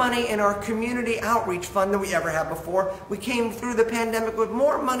more money in our community outreach fund than we ever had before. We came through the pandemic with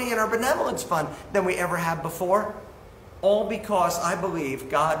more money in our benevolence fund than we ever had before. All because I believe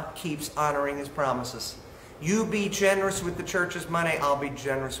God keeps honoring His promises. You be generous with the church's money, I'll be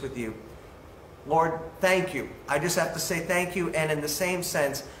generous with you. Lord, thank you. I just have to say thank you, and in the same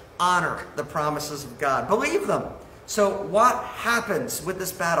sense, honor the promises of God. Believe them. So what happens with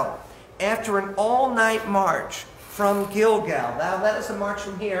this battle? After an all-night march from Gilgal, now that is a march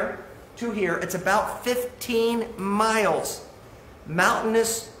from here to here. It's about 15 miles.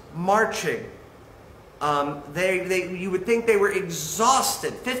 Mountainous marching. You would think they were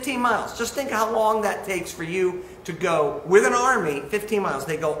exhausted. 15 miles. Just think how long that takes for you to go with an army. 15 miles.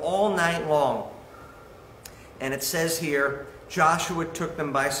 They go all night long. And it says here, Joshua took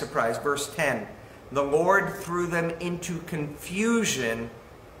them by surprise. Verse 10. The Lord threw them into confusion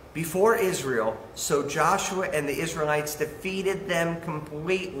before Israel, so Joshua and the Israelites defeated them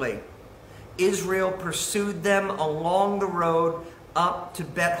completely. Israel pursued them along the road up to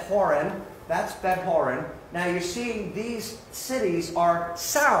Bet-horon. That's Bet-horon. Now you see these cities are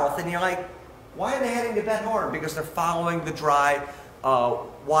south, and you're like, why are they heading to Bet-horon? Because they're following the dry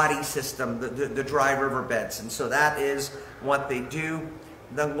wadi system, the dry riverbeds. And so that is what they do.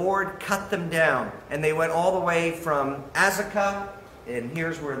 The Lord cut them down, and they went all the way from Azekah, and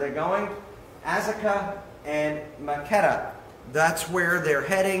here's where they're going, Azekah and Makkedah. That's where they're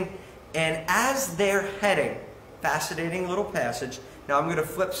heading. And as they're heading, fascinating little passage, Now I'm going to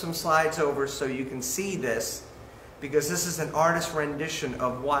flip some slides over so you can see this, because this is an artist's rendition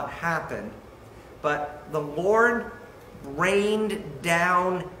of what happened. But the Lord rained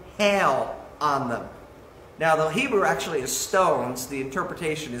down hail on them. Now the Hebrew actually is stones. The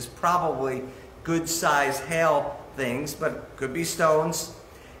interpretation is probably good-sized hail things, but could be stones.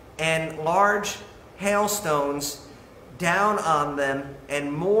 And large hailstones down on them,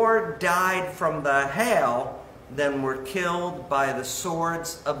 and more died from the hail than were killed by the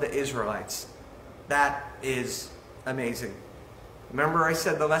swords of the Israelites. That is amazing. Remember I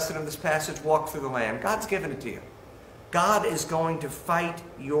said the lesson of this passage, walk through the land. God's given it to you. God is going to fight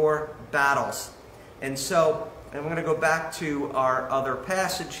your battles. And so, I'm going to go back to our other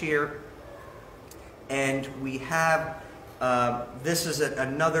passage here. And we have, this is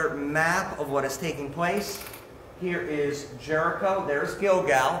another map of what is taking place. Here is Jericho. There's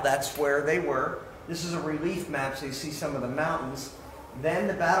Gilgal. That's where they were. This is a relief map, so you see some of the mountains. Then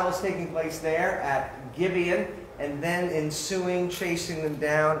the battle is taking place there at Gibeon, and then ensuing, chasing them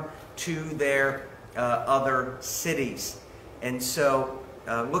down to their other cities. And so,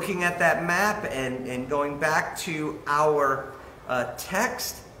 looking at that map and going back to our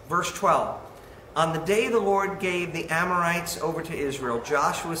text, verse 12. On the day the Lord gave the Amorites over to Israel,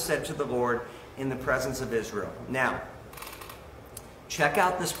 Joshua said to the Lord in the presence of Israel. Now, check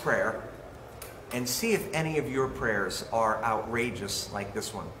out this prayer and see if any of your prayers are outrageous like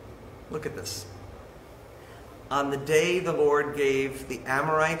this one. Look at this. On the day the Lord gave the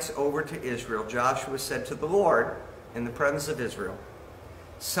Amorites over to Israel, Joshua said to the Lord in the presence of Israel,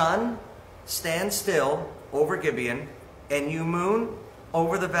 Sun, stand still over Gibeon, and you, moon,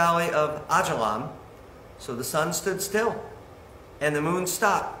 over the valley of Ajalon. So the sun stood still, and the moon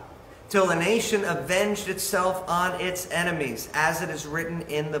stopped, till the nation avenged itself on its enemies, as it is written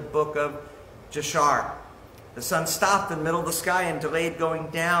in the book of Jashar. The sun stopped in the middle of the sky and delayed going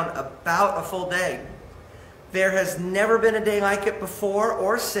down about a full day. There has never been a day like it before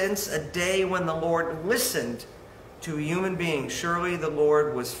or since, a day when the Lord listened to a human being. Surely the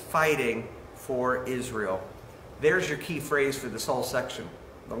Lord was fighting for Israel. There's your key phrase for this whole section.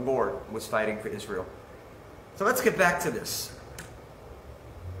 The Lord was fighting for Israel. So let's get back to this.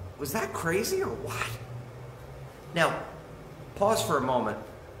 Was that crazy or what? Now, pause for a moment.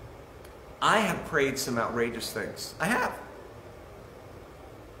 I have prayed some outrageous things. I have.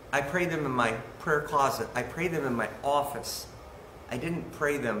 I prayed them in my prayer closet. I prayed them in my office. I didn't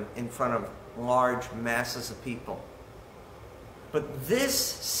pray them in front of large masses of people. But this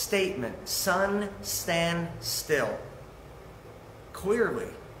statement, sun, stand still, clearly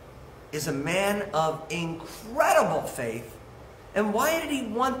is a man of incredible faith. And why did he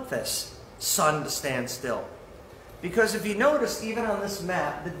want this sun to stand still? Because if you notice, even on this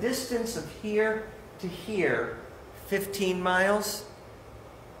map, the distance of here to here, 15 miles,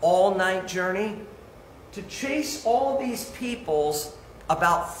 all-night journey, to chase all these peoples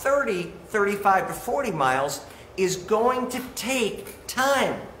about 30, 35 to 40 miles is going to take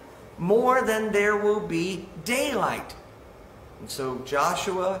time, more than there will be daylight. And so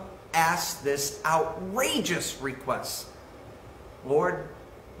Joshua asked this outrageous request. Lord,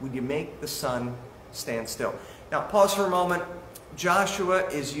 would you make the sun stand still? Now pause for a moment. Joshua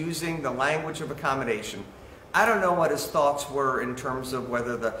is using the language of accommodation. I don't know what his thoughts were in terms of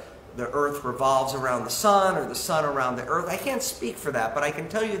whether the earth revolves around the sun or the sun around the earth. I can't speak for that, but I can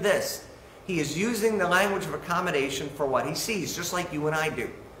tell you this. He is using the language of accommodation for what he sees, just like you and I do.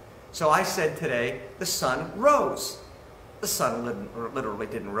 So I said today, the sun rose. The sun literally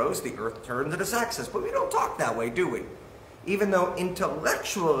didn't rise, the earth turned at its axis. But we don't talk that way, do we? Even though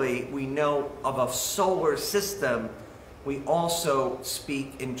intellectually we know of a solar system, we also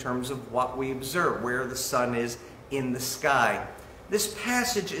speak in terms of what we observe, where the sun is in the sky. This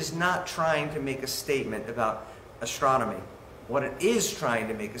passage is not trying to make a statement about astronomy. What it is trying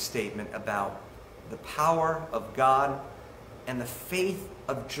to make a statement about the power of God and the faith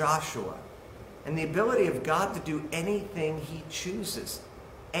of Joshua and the ability of God to do anything he chooses.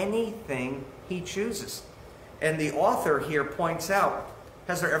 Anything he chooses. And the author here points out,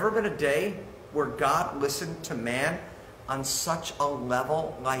 has there ever been a day where God listened to man on such a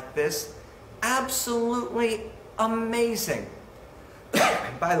level like this? Absolutely amazing.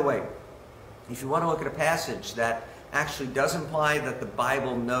 By the way, if you want to look at a passage that actually does imply that the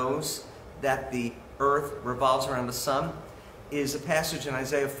Bible knows that the earth revolves around the sun, is a passage in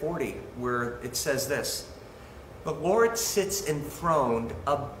Isaiah 40 where it says this: the Lord sits enthroned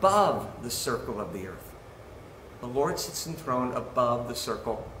above the circle of the earth. The Lord sits enthroned above the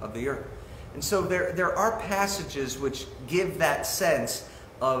circle of the earth. And so there are passages which give that sense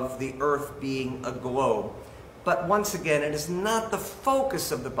of the earth being a globe. But once again, it is not the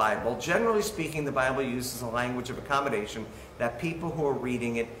focus of the Bible. Generally speaking, the Bible uses a language of accommodation that people who are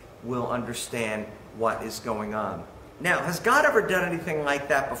reading it will understand what is going on. Now, has God ever done anything like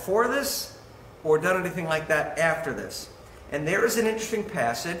that before this, or done anything like that after this? And there is an interesting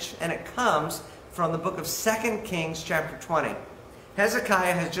passage, and it comes from the book of 2 Kings chapter 20.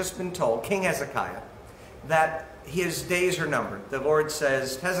 Hezekiah has just been told, King Hezekiah, that his days are numbered. The Lord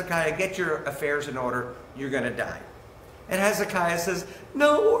says, Hezekiah, get your affairs in order, you're going to die. And Hezekiah says,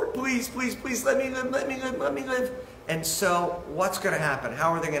 no, Lord, please, please, please, let me live, let me live, let me live. And so what's going to happen?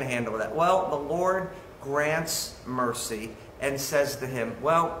 How are they going to handle that? Well, the Lord grants mercy and says to him,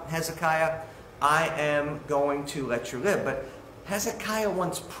 well, Hezekiah, I am going to let you live. But Hezekiah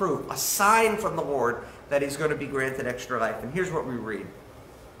wants proof, a sign from the Lord that he's going to be granted extra life. And here's what we read.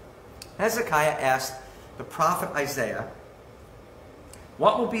 Hezekiah asked the prophet Isaiah,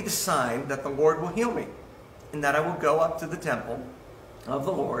 what will be the sign that the Lord will heal me, and that I will go up to the temple of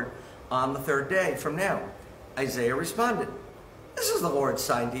the Lord on the third day from now? Isaiah responded, this is the Lord's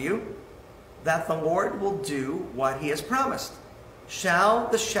sign to you, that the Lord will do what he has promised. Shall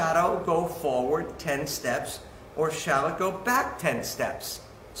the shadow go forward 10 steps, or shall it go back 10 steps?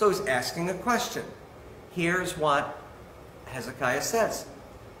 So he's asking a question. Here's what Hezekiah says.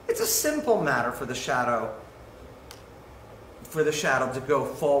 It's a simple matter for the shadow to go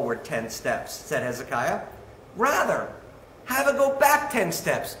forward 10 steps, said Hezekiah. Rather, have it go back 10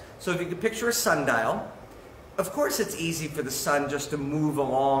 steps. So if you could picture a sundial, of course it's easy for the sun just to move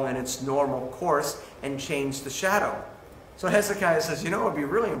along in its normal course and change the shadow. So Hezekiah says, you know, it would be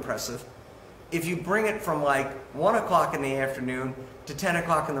really impressive if you bring it from like 1 o'clock in the afternoon to 10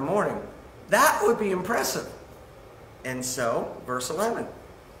 o'clock in the morning. That would be impressive. And so, verse 11,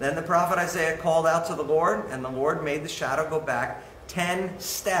 then the prophet Isaiah called out to the Lord, and the Lord made the shadow go back 10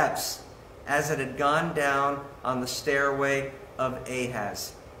 steps as it had gone down on the stairway of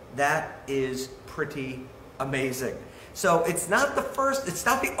Ahaz. That is pretty amazing. So it's not the first, it's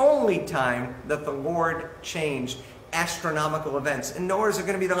not the only time that the Lord changed astronomical events, and nor is it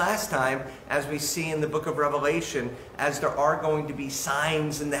going to be the last time, as we see in the book of Revelation, as there are going to be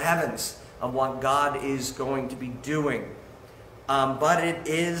signs in the heavens of what God is going to be doing. But it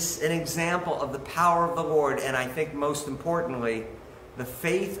is an example of the power of the Lord, and I think most importantly, the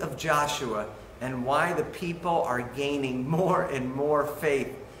faith of Joshua, and why the people are gaining more and more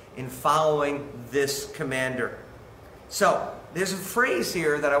faith in following this commander. So, there's a phrase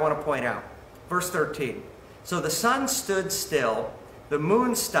here that I want to point out. Verse 13. So the sun stood still, the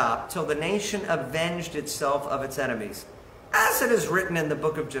moon stopped, till the nation avenged itself of its enemies, as it is written in the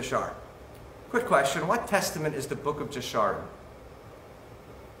book of Jashar. Quick question, what testament is the book of Jashar in?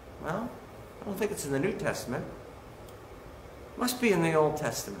 Well, I don't think it's in the New Testament. It must be in the Old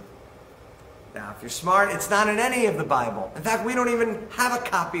Testament. Now, if you're smart, it's not in any of the Bible. In fact, we don't even have a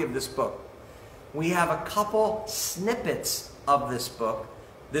copy of this book. We have a couple snippets of this book.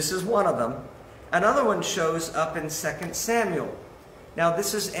 This is one of them. Another one shows up in 2 Samuel. Now,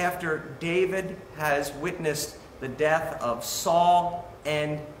 this is after David has witnessed the death of Saul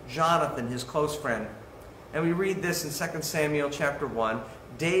and Jonathan, his close friend. And we read this in 2 Samuel chapter 1.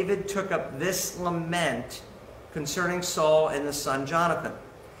 David took up this lament concerning Saul and his son Jonathan.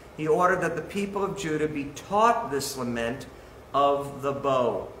 He ordered that the people of Judah be taught this lament of the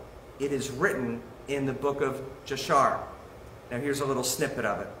bow. It is written in the book of Jashar. Now here's a little snippet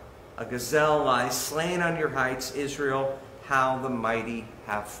of it. A gazelle lies slain on your heights, Israel, how the mighty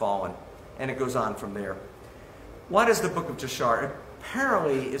have fallen. And it goes on from there. What is the book of Jashar? It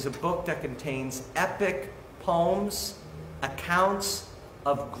apparently is a book that contains epic poems, accounts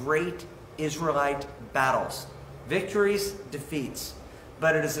of great Israelite battles, victories, defeats.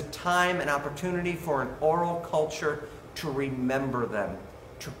 But it is a time and opportunity for an oral culture to remember them,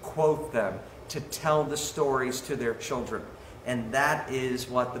 to quote them, to tell the stories to their children. And that is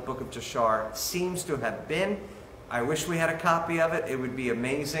what the book of Jashar seems to have been. I wish we had a copy of it. It would be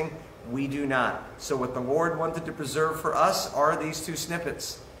amazing. We do not. So what the Lord wanted to preserve for us are these two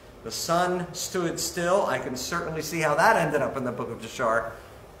snippets. The sun stood still. I can certainly see how that ended up in the book of Jashar.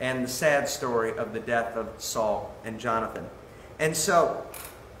 And the sad story of the death of Saul and Jonathan. And so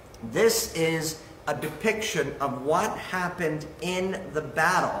this is a depiction of what happened in the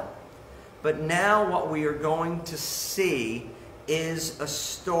battle. But now what we are going to see is a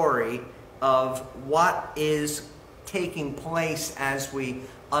story of what is taking place as we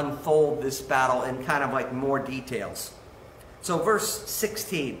unfold this battle in kind of like more details. So verse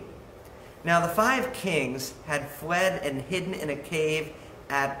 16. Now the 5 kings had fled and hidden in a cave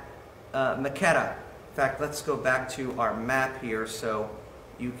at Makkedah. In fact, let's go back to our map here so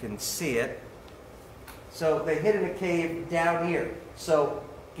you can see it. So they hid in a cave down here. So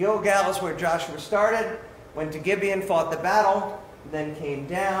Gilgal is where Joshua started, went to Gibeon, fought the battle, then came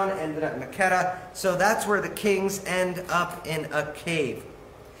down, ended up in Makkedah. So that's where the kings end up, in a cave.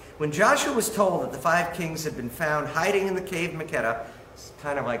 When Joshua was told that the 5 kings had been found hiding in the cave Makkedah, it's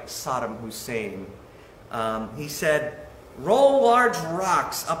kind of like Saddam Hussein, he said, roll large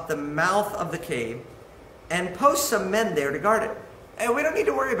rocks up the mouth of the cave and post some men there to guard it. And we don't need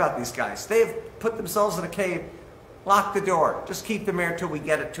to worry about these guys. They've put themselves in a cave. Lock the door. Just keep them there till we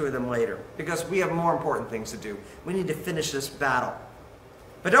get it to them later, because we have more important things to do. We need to finish this battle.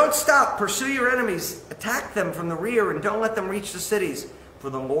 But don't stop. Pursue your enemies. Attack them from the rear and don't let them reach the cities,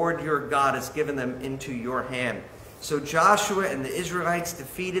 for the Lord your God has given them into your hand. So Joshua and the Israelites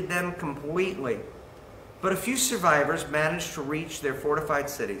defeated them completely. But a few survivors managed to reach their fortified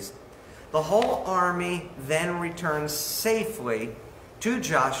cities. The whole army then returned safely to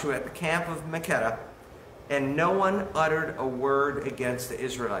Joshua at the camp of Makkedah, and no one uttered a word against the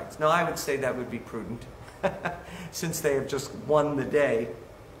Israelites. Now, I would say that would be prudent, since they have just won the day.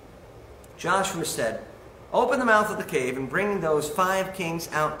 Joshua said, open the mouth of the cave and bring those 5 kings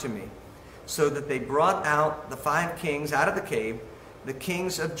out to me. So that they brought out the 5 kings out of the cave, the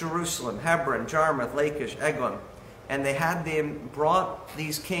kings of Jerusalem, Hebron, Jarmuth, Lachish, Eglon. And they had them brought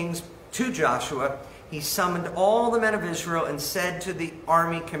these kings to Joshua. He summoned all the men of Israel and said to the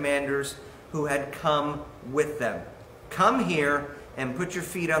army commanders who had come with them, come here and put your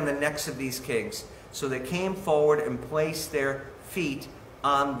feet on the necks of these kings. So they came forward and placed their feet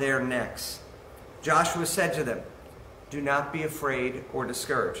on their necks. Joshua said to them, do not be afraid or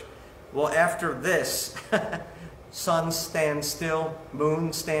discouraged. Well, after this, sun stands still,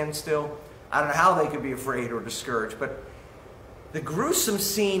 moon stands still. I don't know how they could be afraid or discouraged, but the gruesome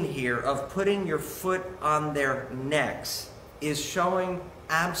scene here of putting your foot on their necks is showing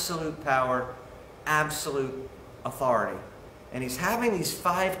absolute power, absolute authority. And he's having these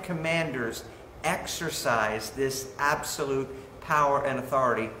 5 commanders exercise this absolute power and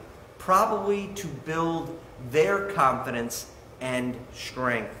authority, probably to build their confidence and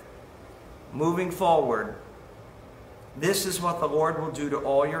strength. Moving forward, this is what the Lord will do to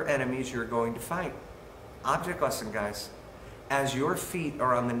all your enemies you're going to fight. Object lesson, guys. As your feet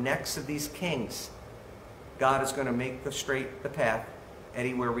are on the necks of these kings, God is going to make the path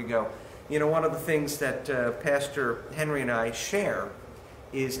anywhere we go. You know, one of the things that Pastor Henry and I share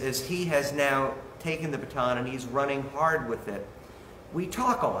is, as he has now taken the baton and he's running hard with it, we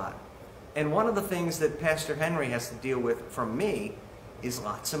talk a lot. And one of the things that Pastor Henry has to deal with from me is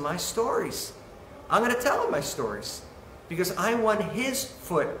lots of my stories. I'm going to tell him my stories because I want his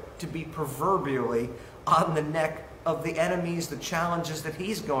foot to be proverbially on the neck of the enemies, the challenges that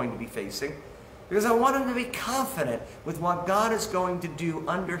he's going to be facing, because I want him to be confident with what God is going to do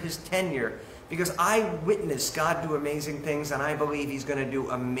under his tenure, because I witnessed God do amazing things, and I believe he's going to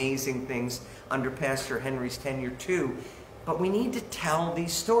do amazing things under Pastor Henry's tenure too. But we need to tell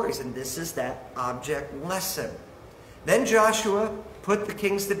these stories, and this is that object lesson. Then Joshua put the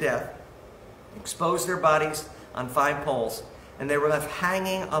kings to death, exposed their bodies on 5 poles, and they were left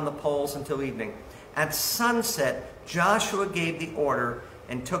hanging on the poles until evening. At sunset, Joshua gave the order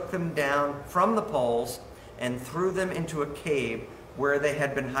and took them down from the poles and threw them into a cave where they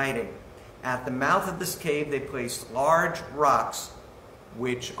had been hiding. At the mouth of this cave, they placed large rocks,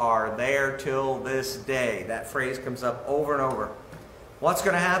 which are there till this day. That phrase comes up over and over. What's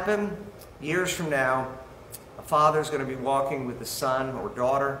going to happen? Years from now, a father's going to be walking with his son or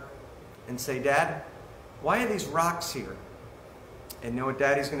daughter and say, Dad, why are these rocks here? And you know what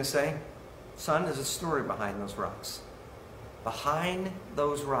Daddy's going to say? Son, there's a story behind those rocks. Behind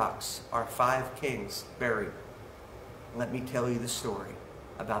those rocks are 5 kings buried. Let me tell you the story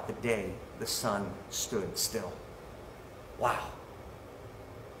about the day the sun stood still. Wow.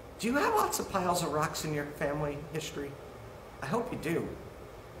 Do you have lots of piles of rocks in your family history? I hope you do.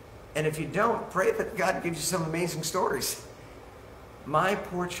 And if you don't, pray that God gives you some amazing stories. My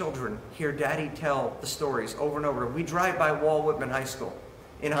poor children hear Daddy tell the stories over and over. We drive by Walt Whitman High School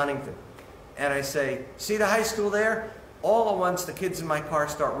in Huntington. And I say, see the high school there? All at once, the kids in my car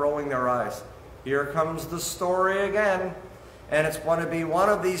start rolling their eyes. Here comes the story again. And it's going to be one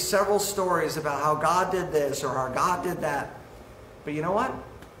of these several stories about how God did this or how God did that. But you know what?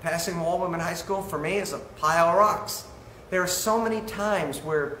 Passing Walt Whitman High School for me is a pile of rocks. There are so many times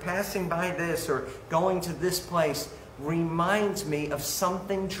where passing by this or going to this place reminds me of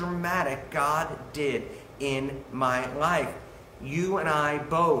something dramatic God did in my life. You and I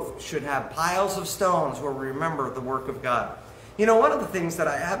both should have piles of stones where we remember the work of God. You know, one of the things that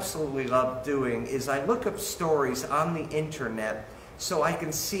I absolutely love doing is I look up stories on the internet, so I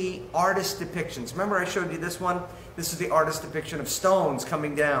can see artist depictions. Remember I showed you this one? This is the artist depiction of stones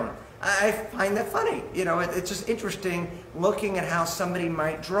coming down. I find that funny. You know, it's just interesting looking at how somebody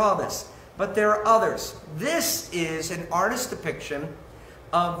might draw this. But there are others. This is an artist depiction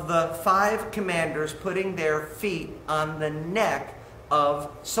of the 5 commanders putting their feet on the neck of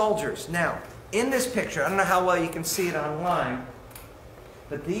soldiers. Now, in this picture, I don't know how well you can see it online,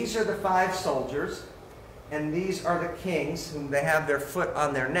 but these are the 5 soldiers, and these are the kings, whom they have their foot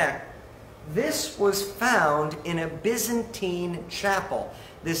on their neck. This was found in a Byzantine chapel.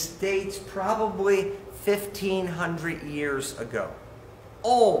 This dates probably 1,500 years ago.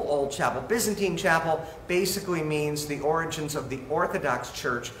 Old chapel. Byzantine chapel basically means the origins of the Orthodox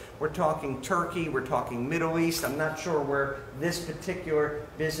Church. We're talking Turkey, we're talking Middle East. I'm not sure where this particular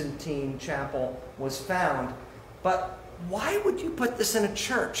Byzantine chapel was found. But why would you put this in a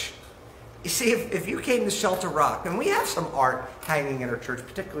church? You see, if you came to Shelter Rock, and we have some art hanging in our church,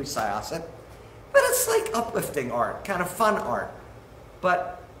 particularly Syosset, but it's like uplifting art, kind of fun art.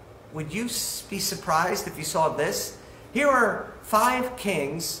 But would you be surprised if you saw this? Here are 5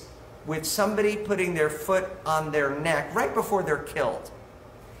 kings with somebody putting their foot on their neck right before they're killed.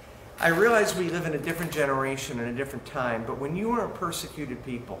 I realize we live in a different generation and a different time, but when you are a persecuted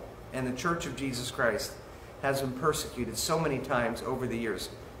people, and the Church of Jesus Christ has been persecuted so many times over the years,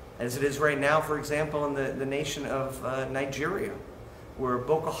 as it is right now, for example, in the nation of Nigeria, where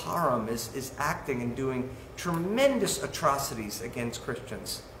Boko Haram is acting and doing tremendous atrocities against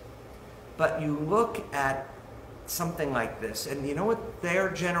Christians. But you look at something like this, and you know what their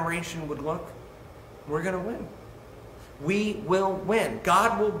generation would look? We're going to win. We will win.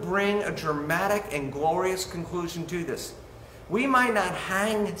 God will bring a dramatic and glorious conclusion to this. We might not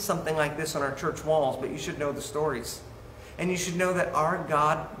hang something like this on our church walls, but you should know the stories. And you should know that our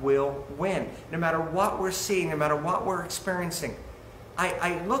God will win. No matter what we're seeing, no matter what we're experiencing.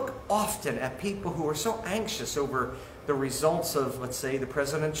 I look often at people who are so anxious over the results of, let's say, the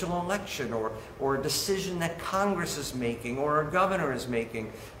presidential election, or a decision that Congress is making, or a governor is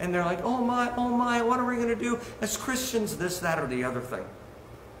making. And they're like, oh my, what are we going to do as Christians, this, that, or the other thing?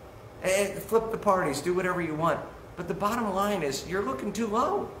 And flip the parties, do whatever you want. But the bottom line is, you're looking too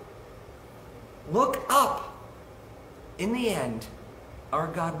low. Look up. In the end, our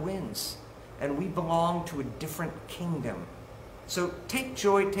God wins, and we belong to a different kingdom. So take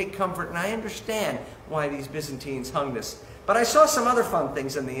joy, take comfort, and I understand why these Byzantines hung this. But I saw some other fun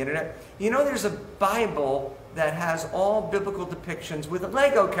things on the internet. You know, there's a Bible that has all biblical depictions with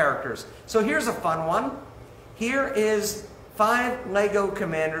Lego characters. So here's a fun one. Here is 5 Lego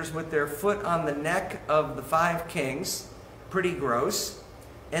commanders with their foot on the neck of the 5 kings. Pretty gross.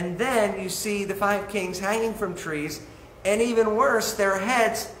 And then you see the 5 kings hanging from trees, and even worse, their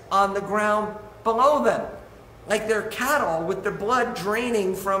heads on the ground below them. Like they're cattle with their blood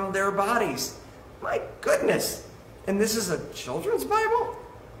draining from their bodies. My goodness. And this is a children's Bible?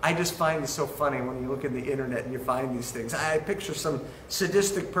 I just find it so funny when you look at the internet and you find these things. I picture some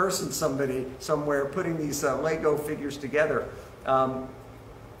sadistic person, somewhere putting these Lego figures together.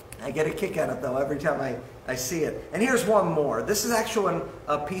 I get a kick out of it though every time I see it. And here's one more. This is actually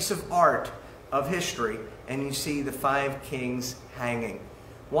a piece of art of history, and you see the 5 kings hanging.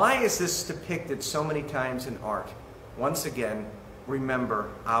 Why is this depicted so many times in art? Once again, remember,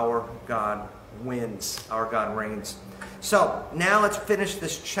 our God wins. Our God reigns. So, now let's finish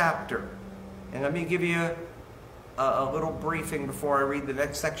this chapter. And let me give you a little briefing before I read the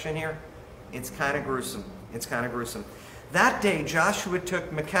next section here. It's kind of gruesome. It's kind of gruesome. That day, Joshua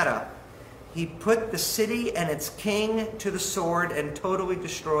took Makkedah. He put the city and its king to the sword and totally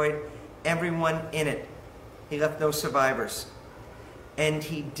destroyed everyone in it. He left no survivors. And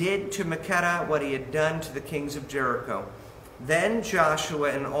he did to Makkedah what he had done to the kings of Jericho. Then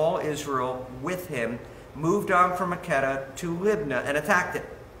Joshua and all Israel with him moved on from Makkedah to Libnah and attacked it.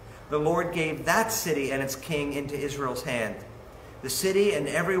 The Lord gave that city and its king into Israel's hand. The city and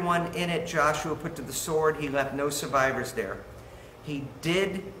everyone in it Joshua put to the sword. He left no survivors there. He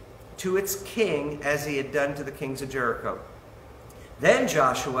did to its king as he had done to the kings of Jericho. Then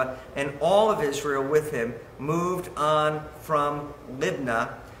Joshua and all of Israel with him moved on from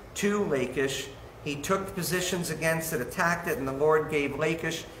Libnah to Lachish. He took positions against it, attacked it, and the Lord gave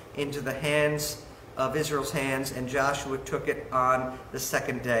Lachish into the hands of Israel's hands, and Joshua took it on the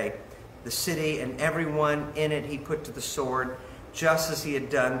 2nd day. The city and everyone in it he put to the sword, just as he had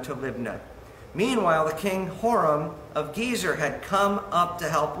done to Libnah. Meanwhile, the king Horam of Gezer had come up to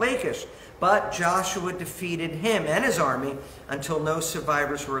help Lachish, but Joshua defeated him and his army until no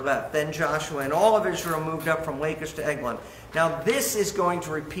survivors were left. Then Joshua and all of Israel moved up from Lachish to Eglon. Now this is going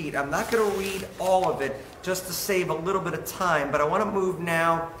to repeat. I'm not going to read all of it just to save a little bit of time, but I want to move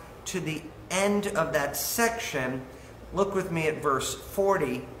now to the end of that section. Look with me at verse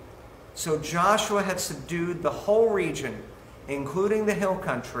 40. So Joshua had subdued the whole region, including the hill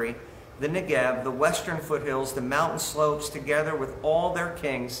country, the Negev, the western foothills, the mountain slopes, together with all their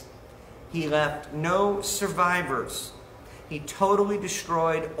kings. He left no survivors. He totally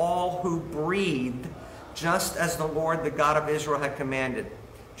destroyed all who breathed, just as the Lord, the God of Israel, had commanded.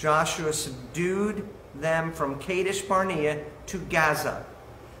 Joshua subdued them from Kadesh Barnea to Gaza,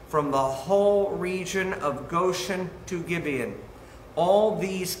 from the whole region of Goshen to Gibeon. All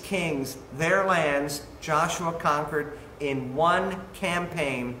these kings, their lands, Joshua conquered in one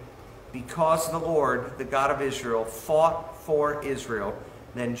campaign, because the Lord, the God of Israel, fought for Israel.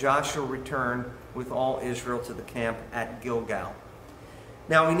 Then Joshua returned with all Israel to the camp at Gilgal.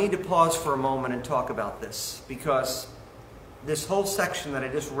 Now we need to pause for a moment and talk about this, because this whole section that I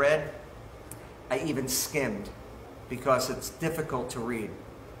just read, I even skimmed, because it's difficult to read.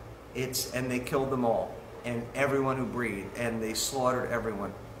 And they killed them all, and everyone who breathed, and they slaughtered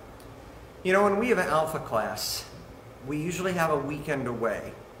everyone. You know, when we have an Alpha class, we usually have a weekend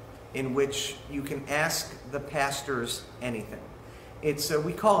away in which you can ask the pastors anything.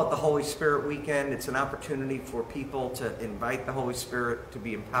 We call it the Holy Spirit weekend. It's an opportunity for people to invite the Holy Spirit to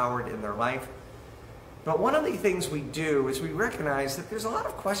be empowered in their life. But one of the things we do is we recognize that there's a lot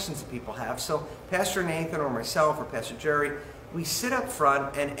of questions that people have. So Pastor Nathan or myself or Pastor Jerry, we sit up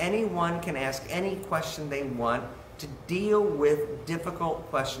front and anyone can ask any question they want to deal with difficult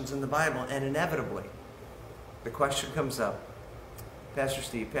questions in the Bible. And inevitably, the question comes up, Pastor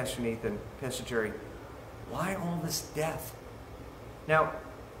Steve, Pastor Nathan, Pastor Jerry, why all this death? Now,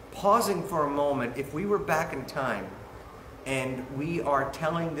 pausing for a moment, if we were back in time and we are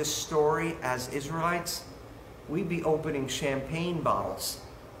telling this story as Israelites, we'd be opening champagne bottles,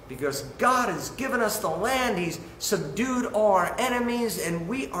 because God has given us the land. He's subdued all our enemies, and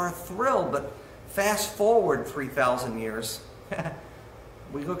we are thrilled. But fast forward 3,000 years,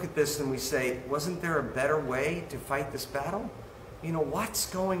 we look at this and we say, wasn't there a better way to fight this battle? You know, what's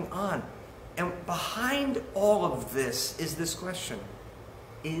going on? And behind all of this is this question: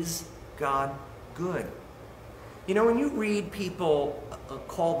 is God good? You know, when you read people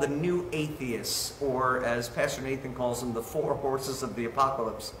called the new atheists, or as Pastor Nathan calls them, the four horses of the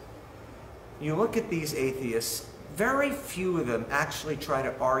apocalypse, you look at these atheists, very few of them actually try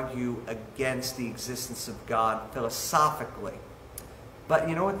to argue against the existence of God philosophically. But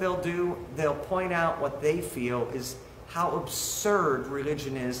you know what they'll do? They'll point out what they feel is how absurd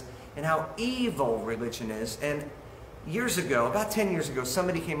religion is and how evil religion is. And years ago, about 10 years ago,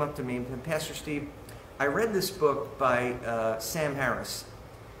 somebody came up to me and said, Pastor Steve, I read this book by Sam Harris,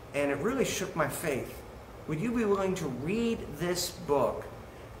 and it really shook my faith. Would you be willing to read this book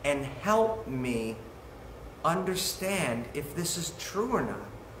and help me understand if this is true or not?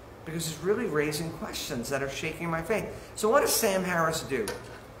 Because it's really raising questions that are shaking my faith. So what does Sam Harris do?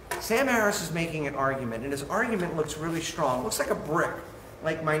 Sam Harris is making an argument, and his argument looks really strong. It looks like a brick.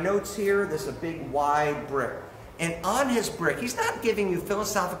 Like my notes here, there's a big wide brick. And on his brick, he's not giving you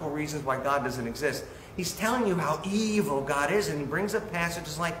philosophical reasons why God doesn't exist. He's telling you how evil God is, and he brings up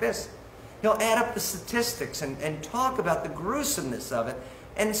passages like this. He'll add up the statistics and talk about the gruesomeness of it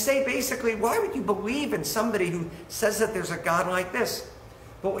and say basically, why would you believe in somebody who says that there's a God like this?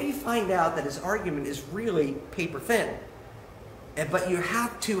 But what you find out that his argument is really paper thin. But you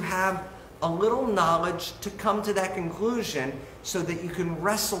have to have a little knowledge to come to that conclusion so that you can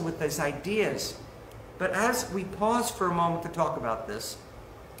wrestle with those ideas. But as we pause for a moment to talk about this,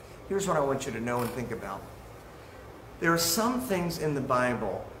 here's what I want you to know and think about. There are some things in the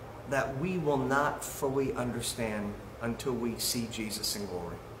Bible that we will not fully understand until we see Jesus in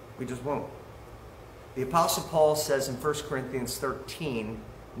glory. We just won't. The Apostle Paul says in 1 Corinthians 13,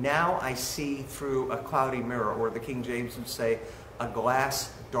 now I see through a cloudy mirror, or the King James would say, a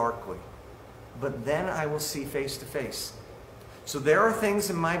glass darkly. But then I will see face to face. So there are things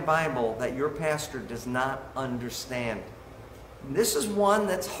in my Bible that your pastor does not understand. And this is one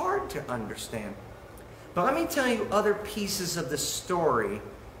that's hard to understand. But let me tell you other pieces of the story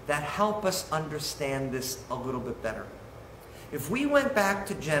that help us understand this a little bit better. If we went back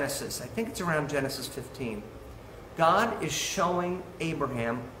to Genesis, I think it's around Genesis 15, God is showing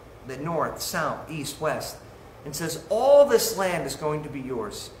Abraham the north, south, east, west, and says, all this land is going to be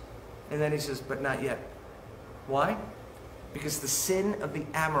yours. And then he says, but not yet. Why? because the sin of the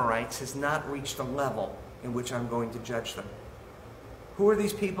Amorites has not reached a level in which I'm going to judge them. Who are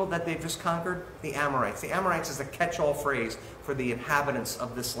these people that they've just conquered? The Amorites. The Amorites is a catch-all phrase for the inhabitants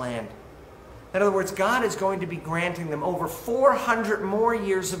of this land. In other words, God is going to be granting them over 400 more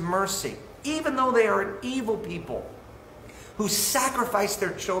years of mercy, even though they are an evil people who sacrifice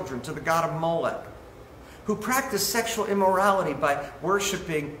their children to the god of Molech, who practice sexual immorality by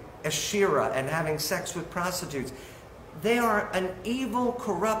worshiping Asherah and having sex with prostitutes. They are an evil,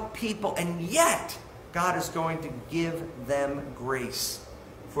 corrupt people, and yet God is going to give them grace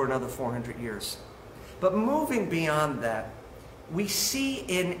for another 400 years. But moving beyond that, we see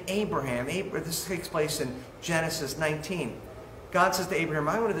in Abraham, this takes place in Genesis 19. God says to Abraham,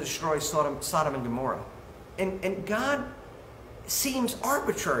 I'm going to destroy Sodom and Gomorrah. And God seems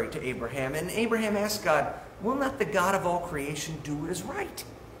arbitrary to Abraham. And Abraham asks God, will not the God of all creation do what is right?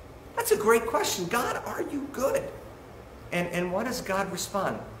 That's a great question. God, are you good? And what does God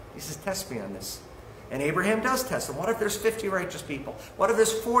respond? He says, test me on this. And Abraham does test him. What if there's 50 righteous people? What if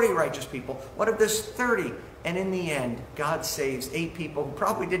there's 40 righteous people? What if there's 30? And in the end, God saves 8 people who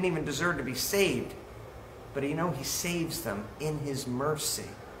probably didn't even deserve to be saved. But you know, he saves them in his mercy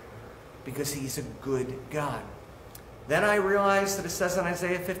because he's a good God. Then I realized that it says in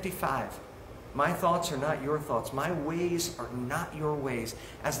Isaiah 55, my thoughts are not your thoughts. My ways are not your ways.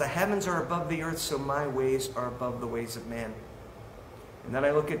 As the heavens are above the earth, so my ways are above the ways of man. And then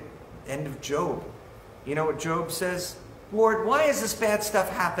I look at the end of Job. You know what Job says? Lord, why is this bad stuff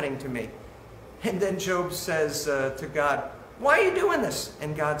happening to me? And then Job says to God, why are you doing this?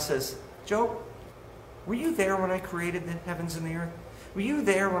 And God says, Job, were you there when I created the heavens and the earth? Were you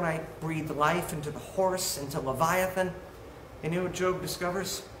there when I breathed life into the horse, into Leviathan? And you know what Job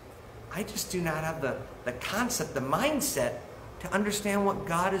discovers? I just do not have the concept, the mindset to understand what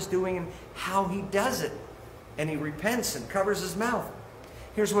God is doing and how he does it. And he repents and covers his mouth.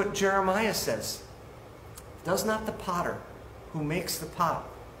 Here's what Jeremiah says. Does not the potter who makes the pot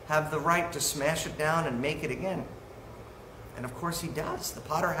have the right to smash it down and make it again? And of course he does. The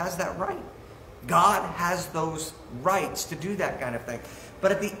potter has that right. God has those rights to do that kind of thing.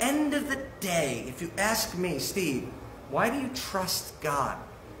 But at the end of the day, if you ask me, Steve, why do you trust God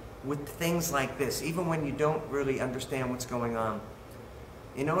with things like this, even when you don't really understand what's going on?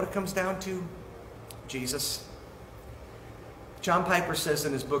 You know what it comes down to? Jesus. John Piper says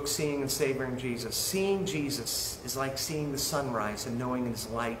in his book, Seeing and Savoring Jesus, seeing Jesus is like seeing the sunrise and knowing it is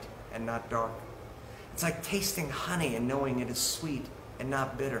light and not dark. It's like tasting honey and knowing it is sweet and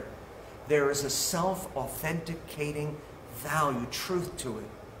not bitter. There is a self-authenticating value, truth to it.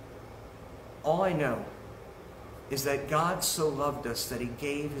 All I know is that God so loved us that he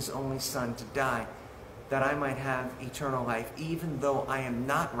gave his only son to die that I might have eternal life, even though I am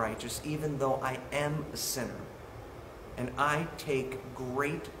not righteous, even though I am a sinner. And I take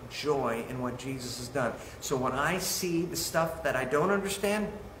great joy in what Jesus has done. So when I see the stuff that I don't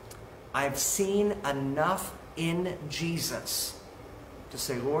understand, I've seen enough in Jesus to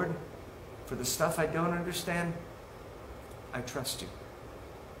say, Lord, for the stuff I don't understand, I trust you.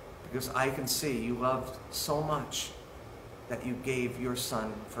 Because I can see you loved so much that you gave your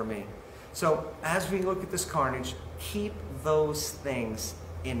son for me. So as we look at this carnage, keep those things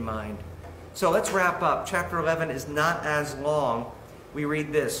in mind. So let's wrap up. Chapter 11 is not as long. We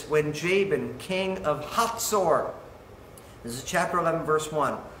read this. When Jabin, king of Hatzor, this is chapter 11, verse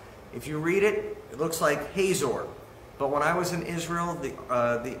 1. If you read it, it looks like Hazor. But when I was in Israel,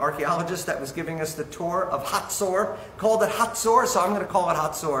 the archaeologist that was giving us the tour of Hatzor called it Hatzor, so I'm going to call it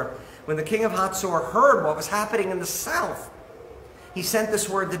Hatzor. When the king of Hatzor heard what was happening in the south, he sent this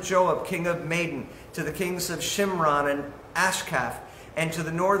word to Joab, king of Madon, to the kings of Shimron and Ashkaf, and to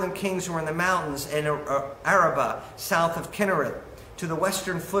the northern kings who were in the mountains and Arabah, south of Kinnereth, to the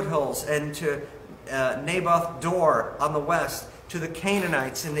western foothills, and to Naboth Dor on the west, to the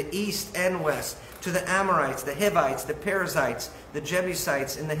Canaanites in the east and west, to the Amorites, the Hivites, the Perizzites, the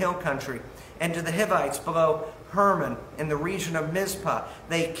Jebusites in the hill country, and to the Hivites below Hermon in the region of Mizpah.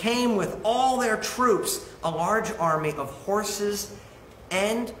 They came with all their troops, a large army of horses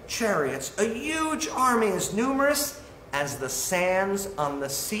and chariots, a huge army as numerous as the sands on the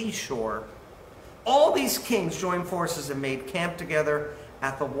seashore. All these kings joined forces and made camp together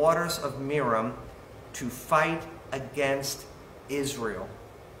at the waters of Merom to fight against Israel.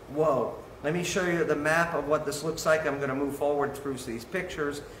 Whoa. Let me show you the map of what this looks like. I'm going to move forward through these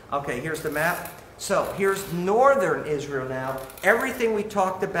pictures. Okay, here's the map. So here's northern Israel now. Everything we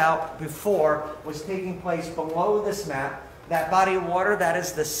talked about before was taking place below this map. That body of water, that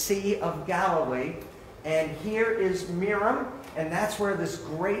is the Sea of Galilee. And here is Merom, and that's where this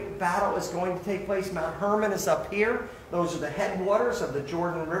great battle is going to take place. Mount Hermon is up here. Those are the headwaters of the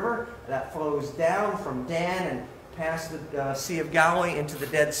Jordan River that flows down from Dan and past the Sea of Galilee into the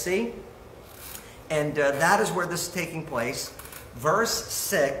Dead Sea. And that is where this is taking place. Verse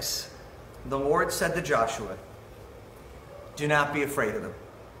 6, the Lord said to Joshua, "Do not be afraid of them,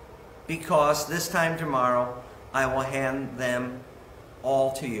 because this time tomorrow I will hand them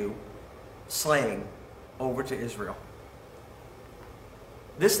all to you, slain over to Israel."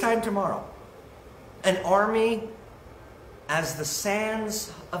 This time tomorrow, an army as the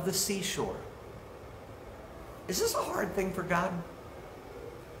sands of the seashore. Is this a hard thing for God?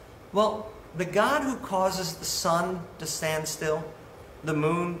 Well, the God who causes the sun to stand still, the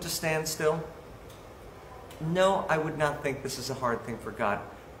moon to stand still, no, I would not think this is a hard thing for God.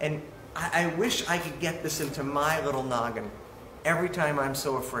 And I wish I could get this into my little noggin every time I'm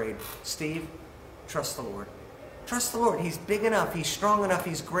so afraid. Steve, trust the Lord. Trust the Lord. He's big enough. He's strong enough.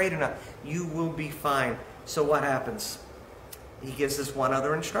 He's great enough. You will be fine. So what happens? He gives us one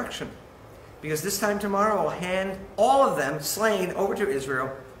other instruction. Because this time tomorrow I'll hand all of them slain over to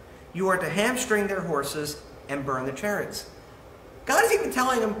Israel. You are to hamstring their horses and burn their chariots. God is even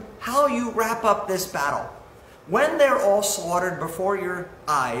telling them how you wrap up this battle. When they're all slaughtered before your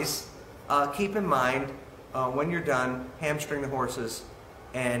eyes, keep in mind, when you're done, hamstring the horses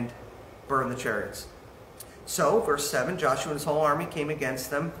and burn the chariots. So, verse 7, Joshua and his whole army came against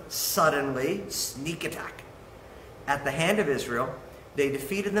them suddenly, sneak attack. At the hand of Israel, they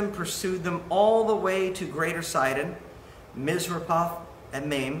defeated them, pursued them all the way to Greater Sidon, Mizrapoth and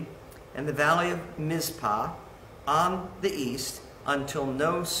Maim, and the valley of Mizpah on the east, until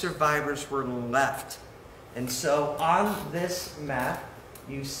no survivors were left. And so on this map,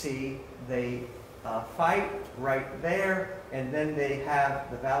 you see they fight right there, and then they have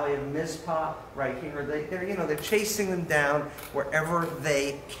the valley of Mizpah right here. They're chasing them down wherever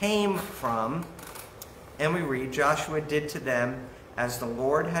they came from. And we read, Joshua did to them as the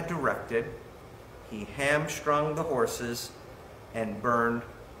Lord had directed. He hamstrung the horses and burned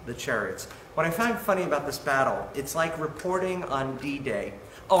the chariots. What I find funny about this battle, it's like reporting on D-Day.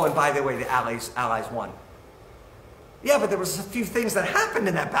 Oh, and by the way, the Allies won. Yeah, but there was a few things that happened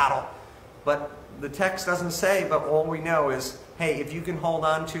in that battle. But the text doesn't say, but all we know is, hey, if you can hold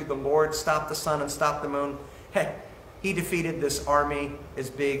on to the Lord, stop the sun and stop the moon, hey, he defeated this army as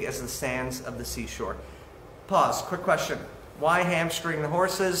big as the sands of the seashore. Pause, quick question. Why hamstring the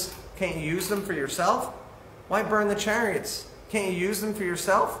horses? Can't you use them for yourself? Why burn the chariots? Can't you use them for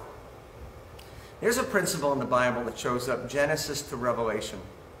yourself? There's a principle in the Bible that shows up Genesis to Revelation.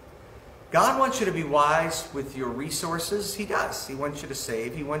 God wants you to be wise with your resources. He does. He wants you to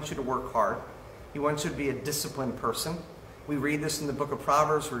save. He wants you to work hard. He wants you to be a disciplined person. We read this in the book of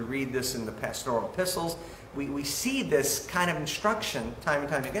Proverbs. We read this in the pastoral epistles. We see this kind of instruction time and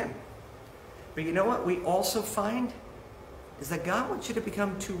time again. But you know what we also find is that God wants you to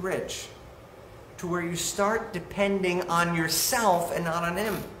become too rich, to where you start depending on yourself and not on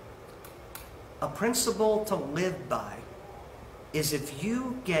Him. A principle to live by is if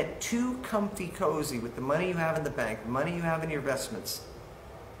you get too comfy cozy with the money you have in the bank, the money you have in your investments,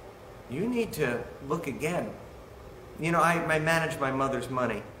 you need to look again. You know, I manage my mother's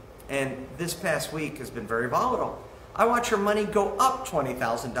money, and this past week has been very volatile. I watch her money go up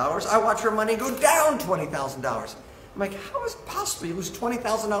 $20,000. I watch her money go down $20,000. I'm like, how is it possible you lose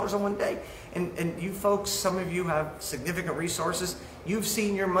 $20,000 in one day? And you folks, some of you have significant resources. You've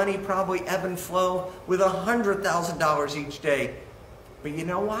seen your money probably ebb and flow with $100,000 each day. But you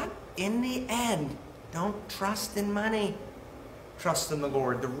know what? In the end, don't trust in money. Trust in the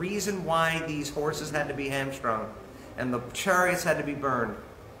Lord. The reason why these horses had to be hamstrung and the chariots had to be burned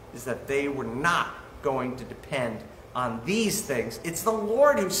is that they were not going to depend on these things. It's the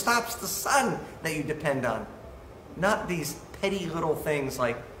Lord who stops the sun that you depend on, not these petty little things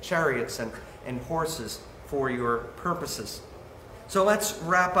like chariots and horses for your purposes. So let's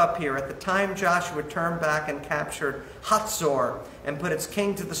wrap up here. At the time Joshua turned back and captured Hatzor and put its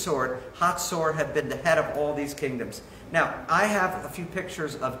king to the sword, Hatzor had been the head of all these kingdoms. Now, I have a few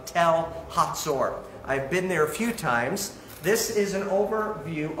pictures of Tel Hatzor. I've been there a few times. This is an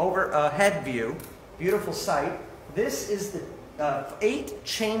overhead view, beautiful sight. This is the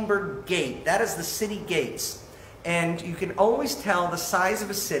 8-chambered gate. That is the city gates. And you can always tell the size of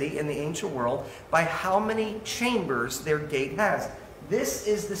a city in the ancient world by how many chambers their gate has. This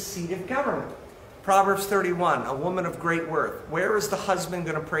is the seat of government. Proverbs 31, a woman of great worth. Where is the husband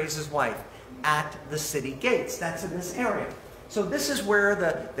going to praise his wife? At the city gates. That's in this area. So this is where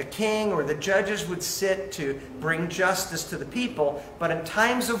the king or the judges would sit to bring justice to the people. But in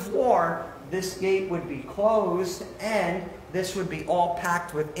times of war, this gate would be closed, and this would be all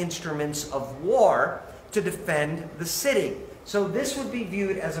packed with instruments of war to defend the city. So this would be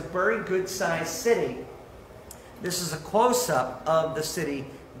viewed as a very good-sized city. This is a close-up of the city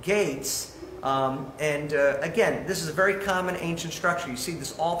gates. Again, this is a very common ancient structure. You see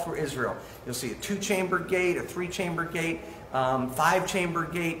this all through Israel. You'll see a 2-chamber gate, a 3-chamber gate, 5-chamber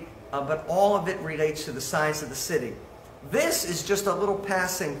gate, but all of it relates to the size of the city. This is just a little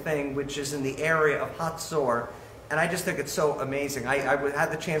passing thing which is in the area of Hatzor, and I just think it's so amazing. I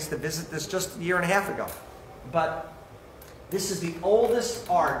had the chance to visit this just a year and a half ago. But this is the oldest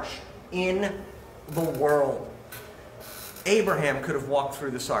arch in the world. Abraham could have walked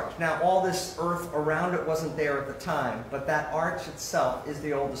through this arch. Now, all this earth around it wasn't there at the time, but that arch itself is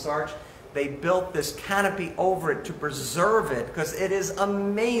the oldest arch. They built this canopy over it to preserve it because it is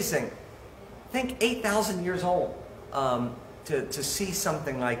amazing. I think 8,000 years old to see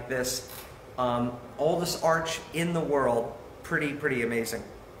something like this. Oldest arch in the world. Pretty amazing.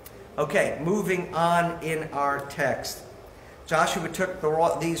 Okay, moving on in our text. Joshua took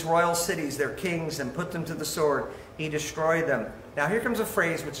these royal cities, their kings, and put them to the sword. He destroyed them. Now here comes a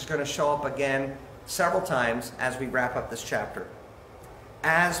phrase which is going to show up again several times as we wrap up this chapter.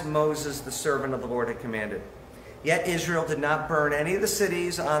 As Moses, the servant of the Lord, had commanded. Yet Israel did not burn any of the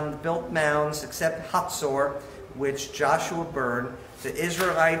cities on the built mounds except Hatzor, which Joshua burned. The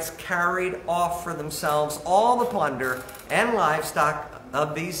Israelites carried off for themselves all the plunder and livestock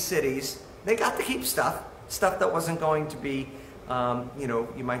of these cities. They got to keep stuff that wasn't going to be,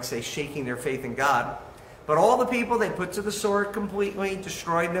 you might say, shaking their faith in God. But all the people they put to the sword completely,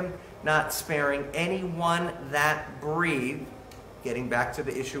 destroyed them, not sparing anyone that breathed. Getting back to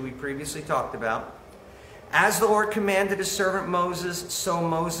the issue we previously talked about. As the Lord commanded his servant Moses, so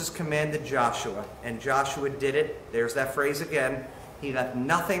Moses commanded Joshua. And Joshua did it. There's that phrase again. He left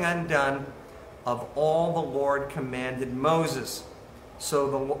nothing undone of all the Lord commanded Moses.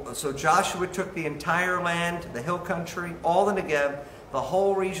 So Joshua took the entire land, the hill country, all the Negev, the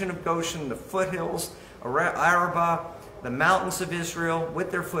whole region of Goshen, the foothills, Arabah, the mountains of Israel with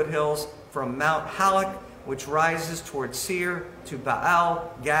their foothills, from Mount Halak, which rises toward Seir, to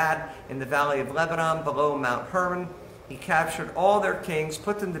Baal Gad in the valley of Lebanon below Mount Hermon. He captured all their kings,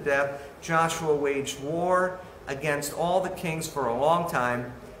 put them to death. Joshua waged war against all the kings for a long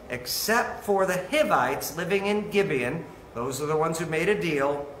time, except for the Hivites living in Gibeon. Those are the ones who made a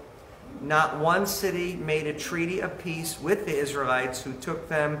deal. Not one city made a treaty of peace with the Israelites, who took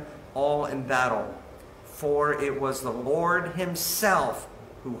them all in battle. For it was the Lord himself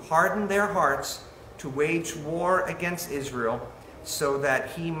who hardened their hearts to wage war against Israel, so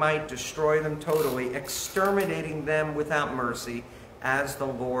that he might destroy them totally, exterminating them without mercy, as the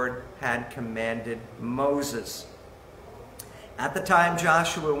Lord had commanded Moses. At the time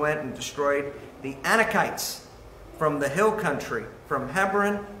Joshua went and destroyed the Anakites from the hill country, from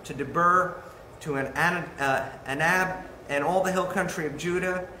Hebron to Debir to Anab, and all the hill country of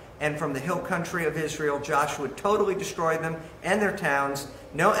Judah, and from the hill country of Israel, Joshua totally destroyed them and their towns.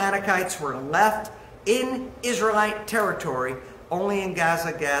 No Anakites were left in Israelite territory. Only in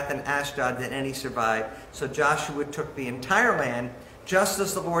Gaza, Gath, and Ashdod did any survive. So Joshua took the entire land, just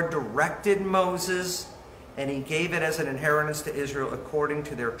as the Lord directed Moses, and he gave it as an inheritance to Israel according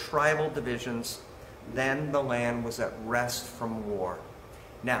to their tribal divisions. Then the land was at rest from war.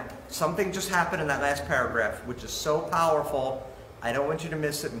 Now, something just happened in that last paragraph, which is so powerful, I don't want you to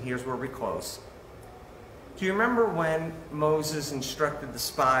miss it, and here's where we close. Do you remember when Moses instructed the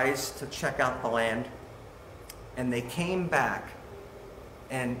spies to check out the land? And they came back,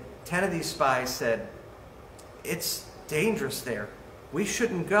 and 10 of these spies said, "It's dangerous there. We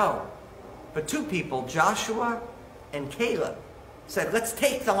shouldn't go." But 2 people, Joshua and Caleb, said, "Let's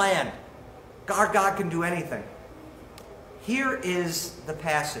take the land. Our God can do anything." Here is the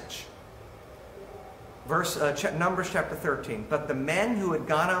passage. Numbers chapter 13. But the men who had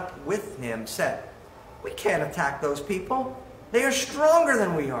gone up with him said, "We can't attack those people. They are stronger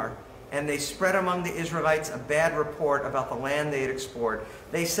than we are." And they spread among the Israelites a bad report about the land they had explored.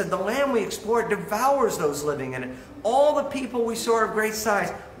 They said, "The land we explored devours those living in it. All the people we saw are of great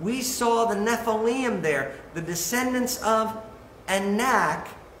size. We saw the Nephilim there, the descendants of Anak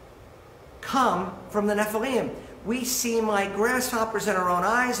come from the Nephilim. We seem like grasshoppers in our own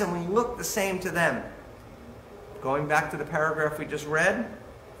eyes, and we look the same to them." Going back to the paragraph we just read,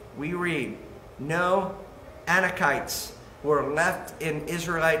 we read, no Anakites were left in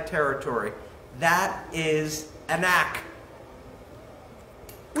Israelite territory. That is Anak.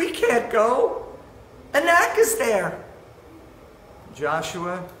 We can't go. Anak is there.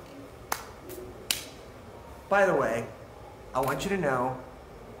 Joshua. By the way, I want you to know,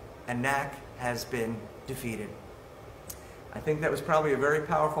 Anak has been defeated. I think that was probably a very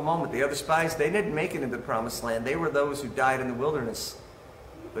powerful moment. The other spies, they didn't make it into the promised land. They were those who died in the wilderness.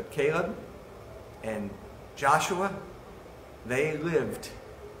 But Caleb and Joshua, they lived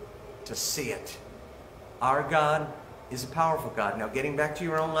to see it. Our God is a powerful God. Now, getting back to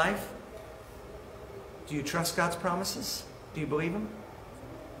your own life, do you trust God's promises? Do you believe them?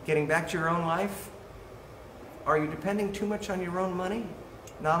 Getting back to your own life, are you depending too much on your own money,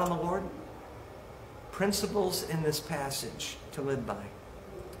 not on the Lord? Principles in this passage to live by.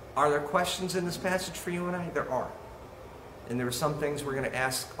 Are there questions in this passage for you and I? There are. And there are some things we're going to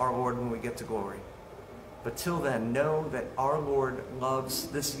ask our Lord when we get to glory. But till then, know that our Lord loves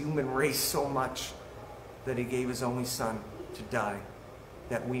this human race so much that he gave his only Son to die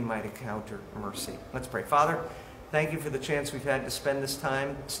that we might encounter mercy. Let's pray. Father, thank you for the chance we've had to spend this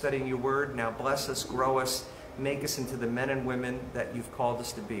time studying your word. Now bless us, grow us, make us into the men and women that you've called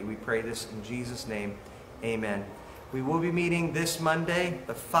us to be. We pray this in Jesus' name. Amen. We will be meeting this Monday.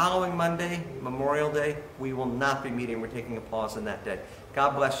 The following Monday, Memorial Day, we will not be meeting. We're taking a pause on that day.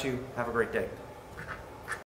 God bless you. Have a great day.